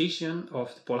the position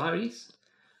of the Polaris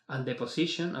and the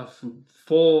position of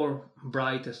 4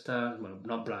 bright stars, well,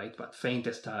 not bright, but faint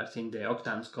stars in the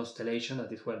Octans constellation,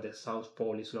 that is where the South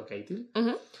Pole is located.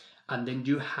 And then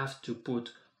you have to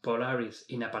put Polaris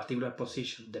in a particular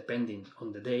position depending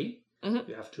on the day.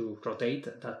 You have to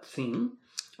rotate that thing.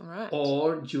 Right.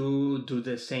 Or you do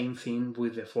the same thing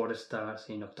with the 4 stars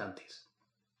in Octantis.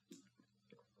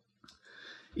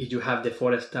 If you have the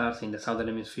 4 stars in the southern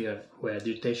hemisphere where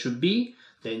they should be,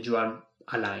 then you are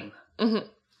aligned.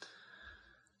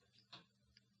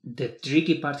 The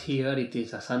tricky part here, it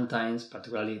is sometimes,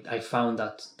 particularly, I found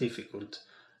that difficult.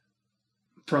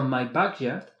 From my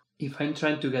backyard, if I'm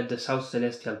trying to get the South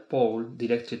Celestial Pole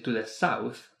directed to the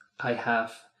south, I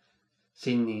have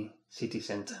Sydney city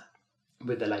centre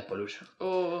with the light pollution.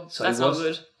 Oh, so that's not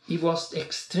good. It was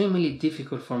extremely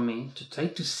difficult for me to try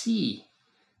to see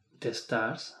the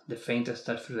stars, the faint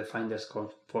stars through the finder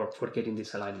scope for getting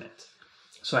this alignment.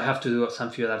 So I have to do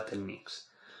some few other techniques.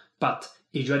 But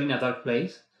if you are in a dark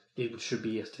place, it should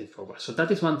be straightforward. So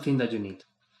that is one thing that you need.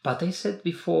 But I said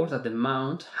before that the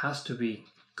mount has to be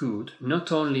good,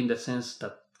 not only in the sense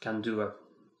that can do a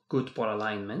good pole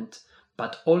alignment,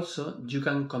 but also you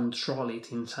can control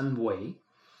it in some way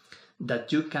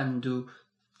that you can do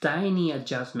tiny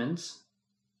adjustments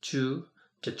to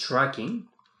the tracking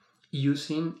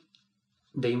using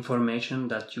the information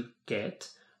that you get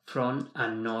from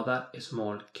another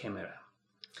small camera.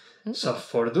 So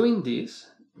for doing this,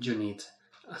 you need,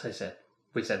 as I said,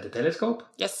 we set the telescope.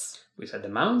 Yes. We set the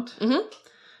mount.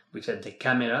 We set the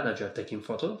camera that you are taking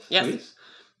photos with.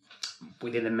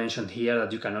 We didn't mention here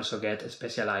that you can also get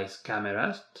specialized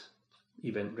cameras,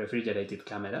 even refrigerated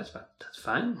cameras, but that's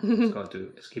fine. Let's go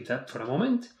to skip that for a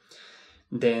moment.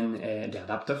 Then the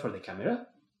adapter for the camera.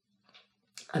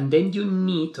 And then you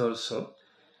need also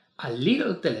a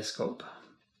little telescope,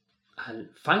 a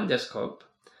finder scope,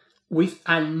 with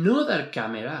another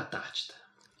camera attached.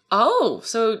 Oh,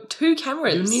 so 2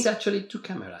 cameras. You need actually 2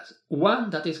 cameras. One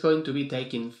that is going to be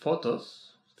taking photos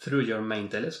through your main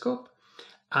telescope,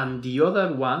 and the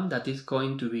other one that is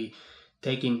going to be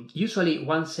taking usually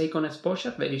 1 second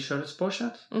exposure, very short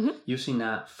exposure, using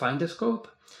a finder scope,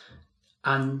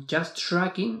 and just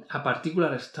tracking a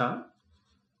particular star,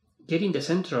 getting the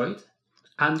centroid,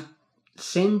 and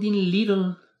sending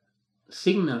little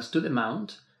signals to the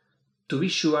mount to be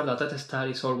sure that that star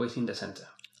is always in the center.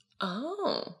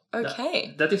 Oh,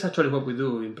 okay. That is actually what we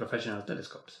do in professional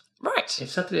telescopes. Right.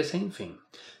 Exactly the same thing.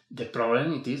 The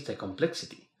problem it is the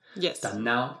complexity. Yes. That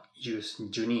now you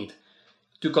need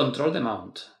to control the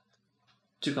mount,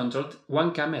 to control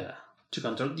one camera, to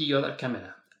control the other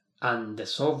camera, and the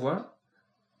software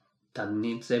that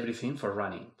needs everything for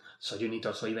running. So you need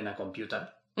also even a computer.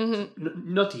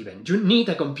 Not even. You need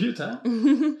a computer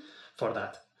for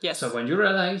that. Yes. So when you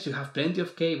realize you have plenty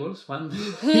of cables, one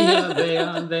here, there,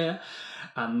 and there,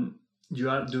 and you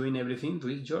are doing everything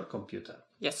with your computer.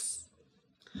 Yes.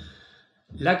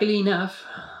 Luckily enough,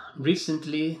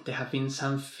 recently there have been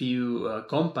some few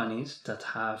companies that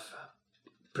have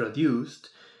produced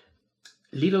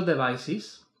little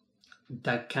devices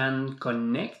that can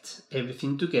connect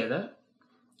everything together,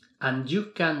 and you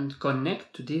can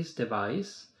connect to this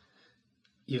device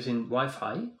using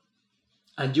Wi-Fi,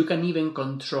 and you can even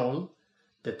control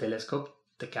the telescope,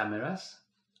 the cameras,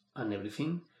 and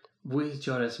everything with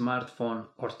your smartphone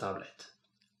or tablet.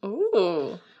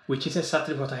 Ooh. Which is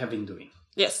exactly what I have been doing.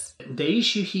 Yes. The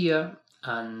issue here,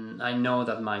 and I know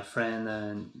that my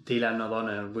friend Dylan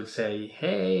O'Donnell will say,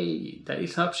 hey, there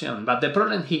is an option. But the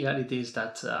problem here it is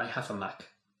that I have a Mac.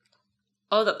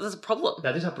 Oh, that's a problem.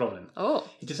 That is a problem. Oh.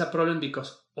 It is a problem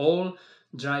because all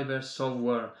driver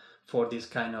software for this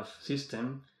kind of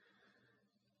system,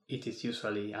 it is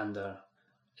usually under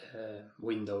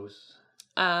Windows.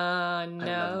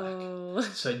 No.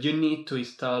 So you need to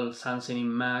install something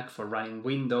in Mac for running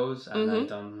Windows, and I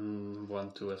don't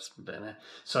want to.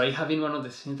 So I have been one of the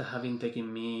things that have been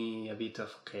taking me a bit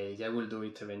of, okay, I will do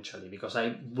it eventually, because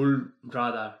I would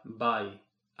rather buy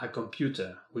a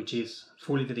computer which is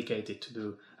fully dedicated to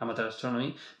do amateur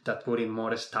astronomy than putting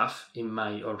more stuff in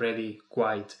my already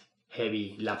quite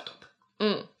heavy laptop.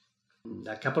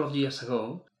 A couple of years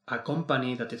ago, a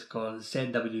company that is called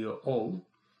ZWO,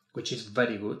 which is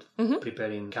very good,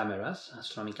 preparing cameras,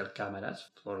 astronomical cameras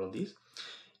for all of this,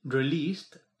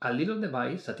 released a little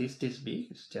device that is this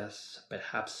big. It's just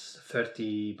perhaps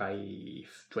 30 by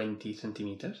 20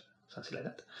 centimeters, something like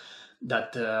that.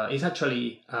 That is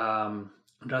actually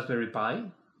Raspberry Pi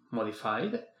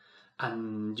modified,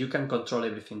 and you can control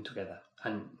everything together.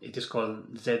 And it is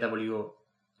called ZWO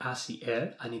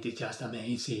ACR, and it is just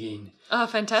amazing. Oh,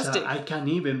 fantastic. So I can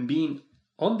even be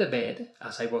on the bed,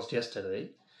 as I was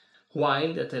yesterday,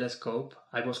 while the telescope,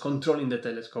 I was controlling the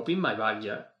telescope in my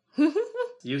backyard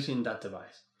using that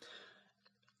device.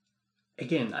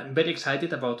 Again, I'm very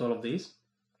excited about all of this,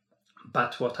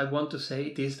 but what I want to say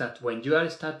is that when you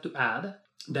start to add,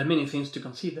 there are many things to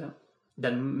consider,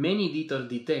 there are many little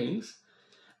details,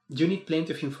 you need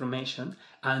plenty of information,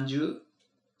 and you,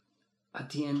 at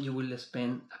the end, you will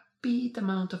spend a bit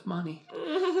amount of money.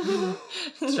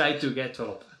 Try to get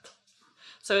all of that.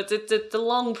 So it's a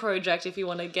long project if you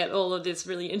want to get all of this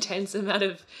really intense amount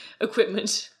of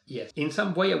equipment. Yes, in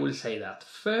some way I will say that.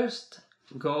 First,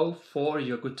 go for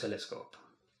your good telescope.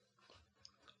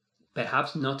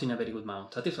 Perhaps not in a very good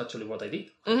mount. That is actually what I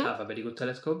did. I have a very good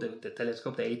telescope, the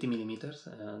telescope, the 80 millimeters,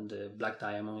 and the Black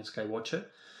Diamond Skywatcher.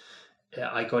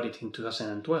 I got it in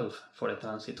 2012 for a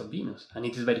transit of Venus. And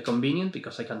it is very convenient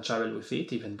because I can travel with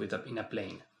it even in a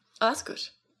plane. Oh, that's good.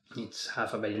 It's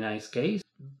have a very nice case.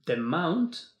 The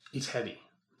mount is heavy.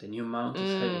 The new mount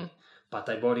is heavy. But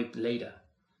I bought it later.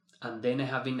 And then I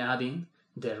have been adding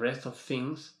the rest of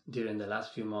things during the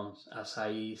last few months as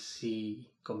I see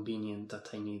convenient that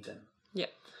I need them. Yeah.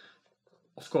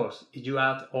 Of course, if you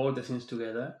add all the things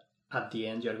together, at the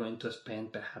end you're going to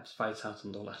spend perhaps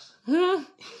 $5,000.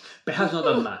 Perhaps not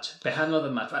that much.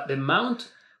 But the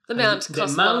mount costs a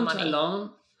lot of money.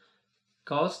 Alone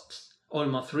costs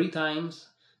almost 3 times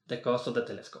the cost of the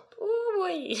telescope. Oh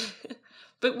boy.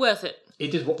 But worth it.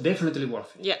 It is definitely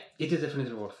worth it. Yeah. It is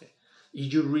definitely worth it.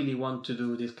 If you really want to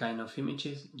do this kind of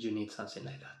images, you need something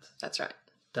like that. That's right.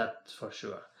 That's for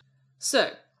sure.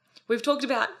 So, we've talked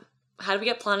about how do we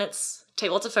get planets,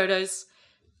 take lots of photos,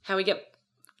 how we get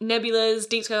nebulas,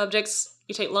 deep sky objects,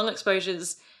 you take long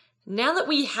exposures. Now that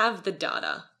we have the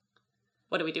data,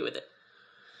 what do we do with it?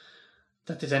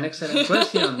 That is an excellent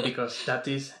question, because that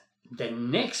is the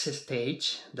next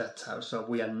stage. That also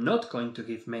we are not going to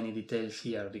give many details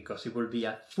here because it will be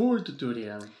a full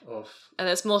tutorial of. And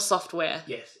it's more software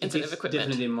instead of equipment.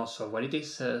 Definitely more software. It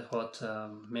is what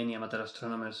many amateur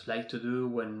astronomers like to do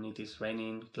when it is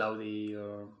raining, cloudy,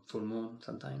 or full moon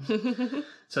sometimes.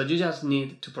 So you just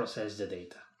need to process the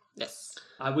data. Yes.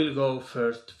 I will go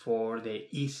first for the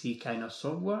easy kind of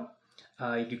software.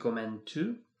 I recommend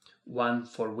 2. One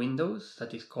for Windows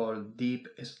that is called Deep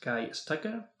Sky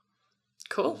Stacker.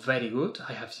 Cool. Very good.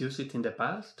 I have used it in the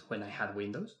past when I had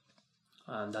Windows.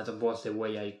 And that was the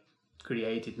way I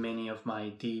created many of my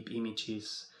deep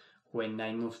images when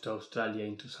I moved to Australia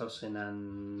in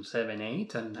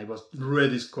 2007-8, and I was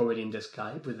rediscovering the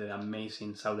sky with the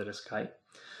amazing southern sky.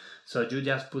 So you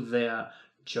just put there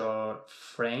your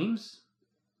frames,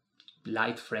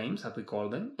 light frames as we call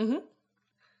them.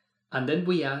 And then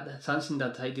we add something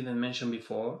that I didn't mention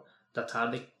before, that are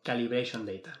the calibration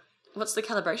data. What's the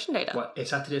calibration data? Well,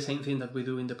 exactly the same thing that we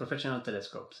do in the professional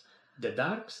telescopes. The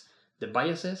darks, the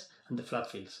biases, and the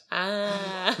flat fields.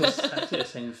 Ah. It's actually the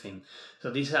same thing. So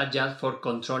these are just for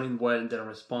controlling well the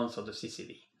response of the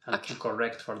CCD and to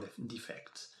correct for the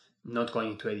defects, not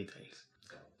going into any details.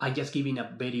 I'm just giving a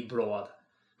very broad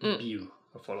view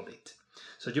of all of it.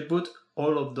 So you put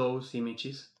all of those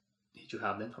images, if you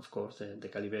have them, of course, the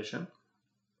calibration,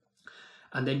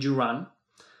 and then you run,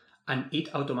 and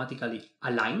it automatically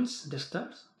aligns the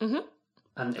stars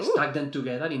and stack them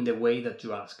together in the way that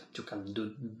you ask. You can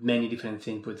do many different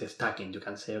things with the stacking. You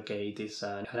can say, okay, it is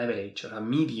an average or a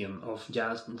medium of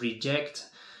just reject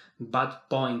bad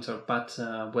points or bad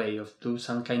way of do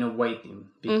some kind of weighting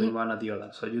between one and the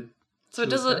other. So it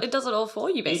does it all for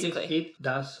you, basically. It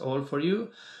does all for you,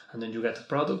 and then you get a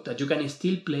product that you can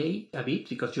still play a bit,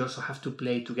 because you also have to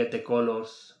play to get the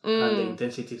colors and the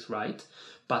intensities right.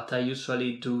 But I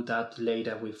usually do that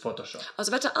later with Photoshop. I was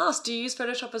about to ask, do you use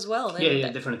Photoshop as well? Then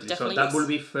Yeah, definitely. So that will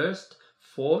be first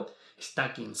for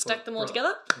stacking. Stack them all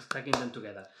together? Stacking them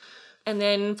together. And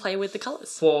then play with the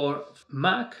colors. For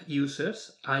Mac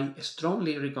users, I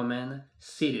strongly recommend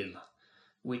Cyril,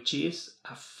 which is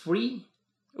a free...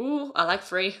 Ooh, I like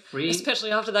free.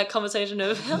 Especially after that conversation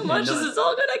of how much is this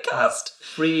all going to cost?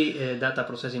 Free data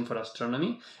processing for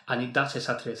astronomy, and it does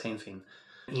exactly the same thing.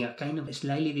 In a kind of a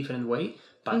slightly different way,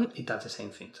 but it does the same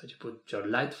thing. So you put your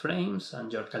light frames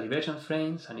and your calibration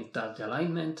frames, and it does the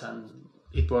alignment, and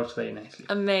it works very nicely.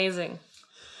 Amazing.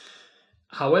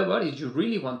 However, if you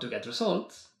really want to get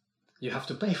results, you have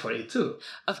to pay for it too.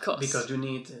 Of course. Because you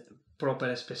need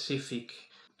proper specific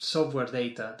software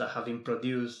data that have been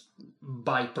produced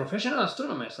by professional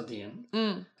astronomers at the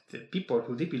end. The people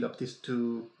who developed these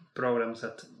two programs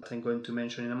that I'm going to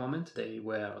mention in a moment,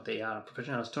 they are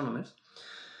professional astronomers.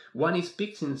 One is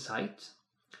PixInsight,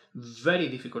 very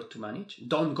difficult to manage.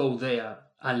 Don't go there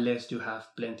unless you have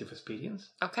plenty of experience.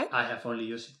 Okay. I have only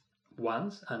used it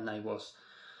once, and I was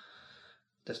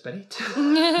desperate.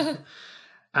 And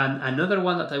another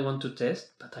one that I want to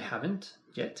test, but I haven't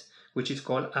yet, which is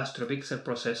called Astropixel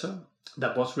Processor,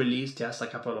 that was released just a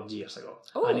couple of years ago.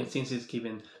 Ooh. And since it's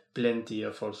given plenty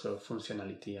of also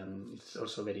functionality, and it's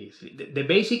also very easy. The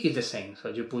basic is the same. So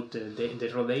you put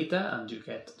the raw data and you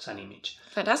get an image.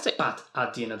 Fantastic. But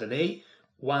at the end of the day,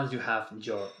 once you have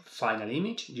your final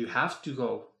image, you have to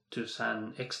go to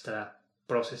some extra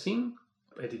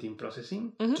editing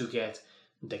processing, to get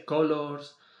the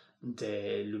colors,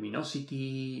 the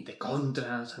luminosity, the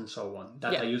contrast, and so on.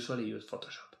 That I usually use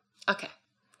Photoshop. Okay.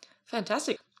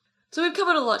 Fantastic. So we've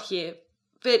covered a lot here,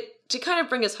 but to kind of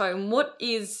bring us home, what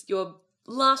is your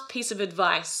last piece of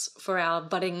advice for our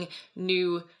budding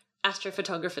new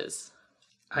astrophotographers?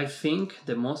 I think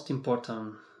the most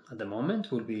important at the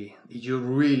moment will be, if you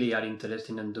really are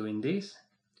interested in doing this,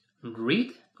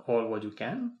 read all what you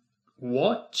can,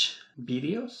 watch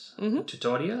videos,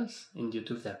 tutorials in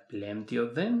YouTube. There are plenty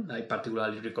of them. I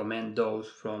particularly recommend those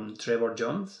from Trevor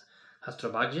Jones,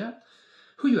 Astrophotography,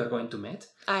 who you are going to meet.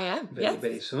 I am,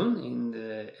 very soon in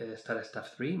the Star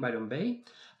Stuff 3, Byron Bay.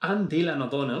 And Dylan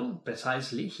O'Donnell,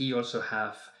 precisely, he also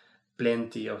have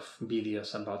plenty of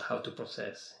videos about how to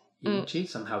process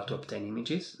images and how to obtain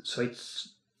images. So it's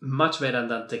much better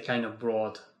than the kind of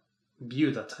broad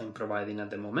view that I'm providing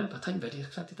at the moment, but I'm very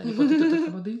excited and excited to talk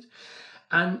about it.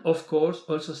 And of course,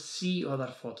 also see other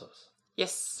photos.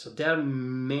 Yes. So there are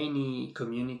many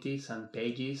communities and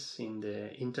pages in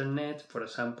the internet. For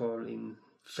example, in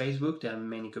Facebook, there are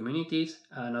many communities.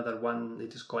 Another one,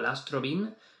 it is called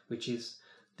Astrobin, which is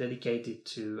dedicated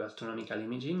to astronomical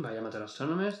imaging by amateur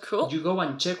astronomers. Cool. You go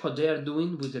and check what they are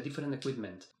doing with the different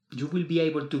equipment. You will be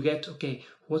able to get, okay,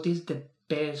 what is the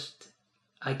best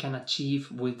I can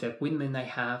achieve with the equipment I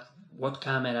have? What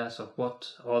cameras or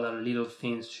what other little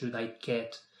things should I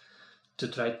get to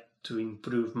try to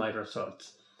improve my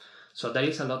results? So there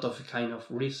is a lot of kind of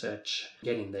research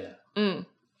getting there.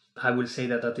 I will say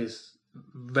that is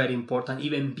very important,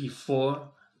 even before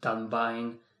than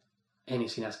buying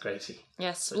anything as crazy.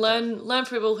 Yes, learn from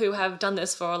people who have done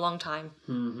this for a long time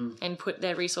and put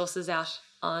their resources out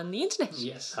on the internet.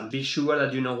 Yes, and be sure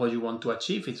that you know what you want to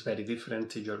achieve. It's very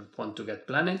different if you want to get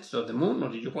planets or the moon,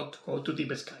 or if you want to go to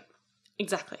deep sky.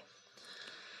 Exactly.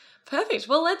 Perfect.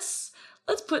 Well, let's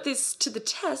put this to the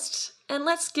test, and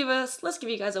let's give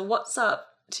you guys a what's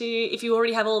up to, if you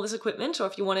already have all this equipment, or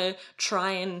if you want to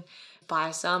try and buy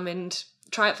some and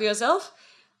try it for yourself.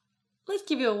 Let's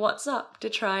give you a what's up to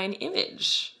try an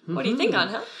image. What do you think,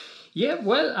 Angel? Yeah,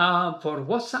 well, for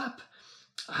WhatsApp,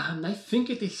 I think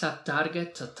it is a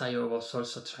target that I was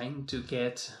also trying to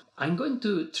get. I'm going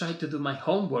to try to do my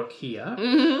homework here,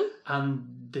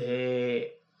 and the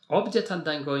object that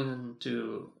I'm going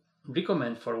to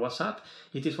recommend for WhatsApp,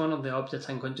 it is one of the objects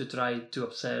I'm going to try to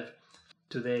observe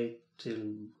today till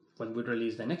when we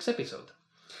release the next episode.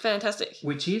 Fantastic.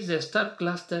 Which is the star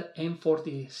cluster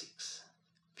M46.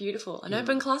 Beautiful. An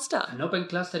open cluster. An open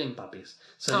cluster in Puppis.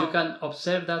 So you can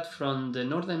observe that from the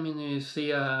northern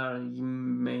hemisphere,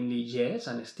 mainly yes,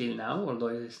 and still now, although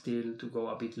it's still to go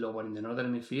a bit lower in the northern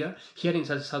hemisphere. Here in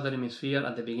the southern hemisphere,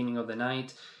 at the beginning of the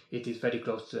night, it is very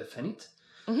close to the Phenit.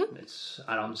 It's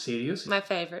around Sirius. My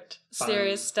favourite.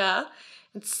 Sirius star.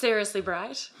 It's seriously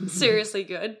bright, seriously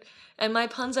good, and my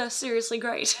puns are seriously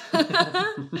great.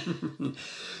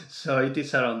 So it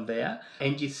is around there.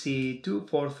 NGC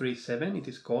 2437 it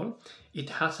is called. It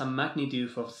has a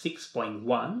magnitude of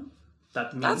 6.1.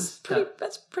 That means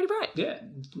that's pretty bright. Yeah,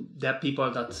 there are people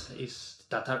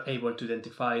that are able to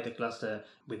identify the cluster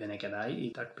with the naked eye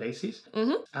in dark places.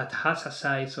 It has a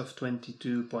size of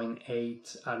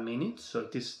 22.8 arc-minutes, so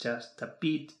it is just a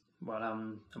bit. Well,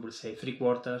 I would say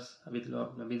 3/4, a bit less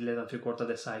than 3/4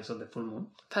 the size of the full moon.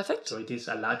 Perfect. So it is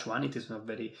a large one. It is not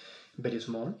very, very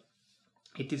small.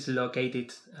 It is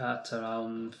located at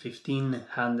around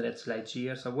 1,500 light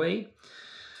years away.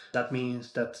 That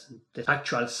means that the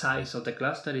actual size of the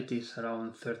cluster it is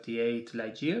around 38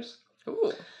 light years.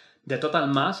 Ooh. The total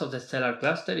mass of the stellar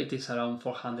cluster it is around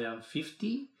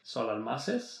 450 solar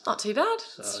masses. Not too bad.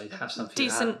 So it has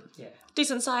something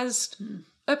decent sized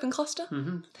open cluster.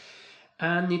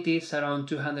 And it is around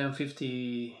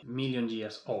 250 million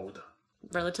years old.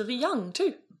 Relatively young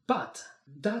too. But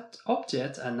that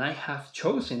object, and I have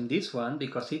chosen this one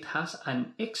because it has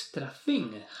an extra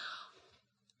thing.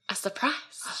 A surprise.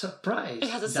 A surprise. It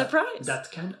has a surprise.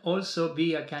 That can also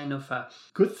be a kind of a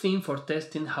good thing for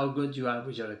testing how good you are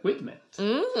with your equipment.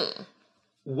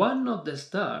 One of the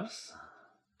stars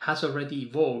has already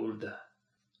evolved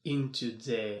into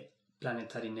the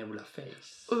planetary nebula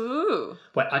phase. Ooh.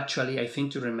 Well, actually, I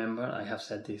think to remember, I have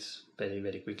said this very,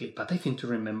 very quickly, but I think to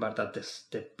remember that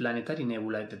the planetary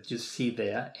nebula that you see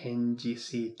there,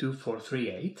 NGC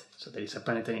 2438, so there is a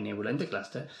planetary nebula in the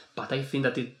cluster, but I think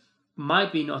that it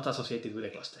might be not associated with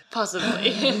the cluster.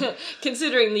 Possibly.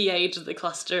 Considering the age of the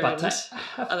cluster But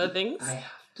and other things.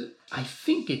 I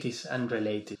think it is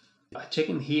unrelated. I'm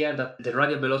checking here that the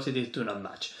radial velocities do not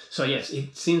match. So yes,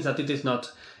 it seems that it is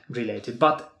not related,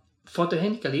 but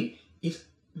photogenically, it's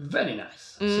very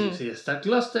nice. So you see the star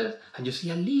cluster, and you see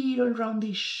a little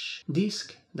roundish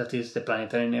disk that is the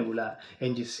planetary nebula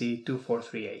NGC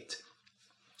 2438.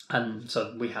 And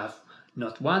so we have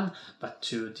not one, but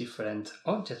two different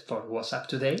objects for WhatsApp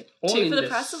today. Two for the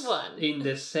price of one. In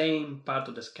the same part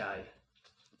of the sky.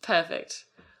 Perfect.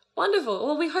 Wonderful.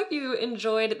 Well, we hope you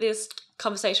enjoyed this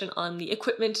conversation on the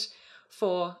equipment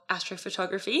for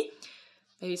astrophotography.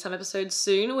 Maybe some episodes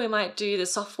soon we might do the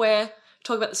software,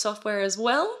 talk about the software as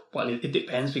well. Well, it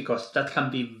depends because that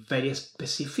can be very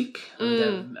specific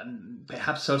and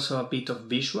perhaps also a bit of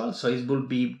visual. So it will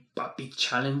be a bit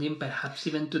challenging perhaps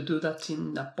even to do that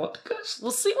in a podcast.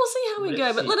 We'll see how we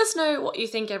go. But let us know what you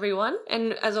think, everyone.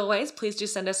 And as always, please do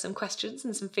send us some questions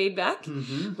and some feedback.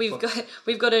 We've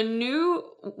got a new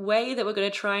way that we're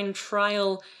going to try and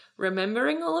trial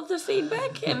remembering all of the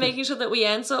feedback and making sure that we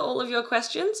answer all of your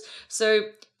questions.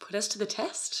 So put us to the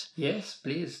test. Yes,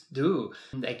 please do.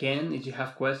 And again, if you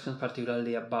have questions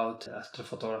particularly about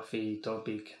astrophotography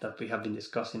topic that we have been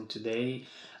discussing today,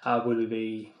 I will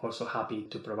be also happy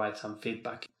to provide some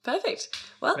feedback. Perfect.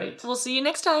 Well, Great. We'll see you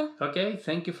next time. Okay,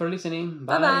 thank you for listening.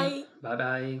 Bye. Bye-bye.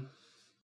 Bye-bye.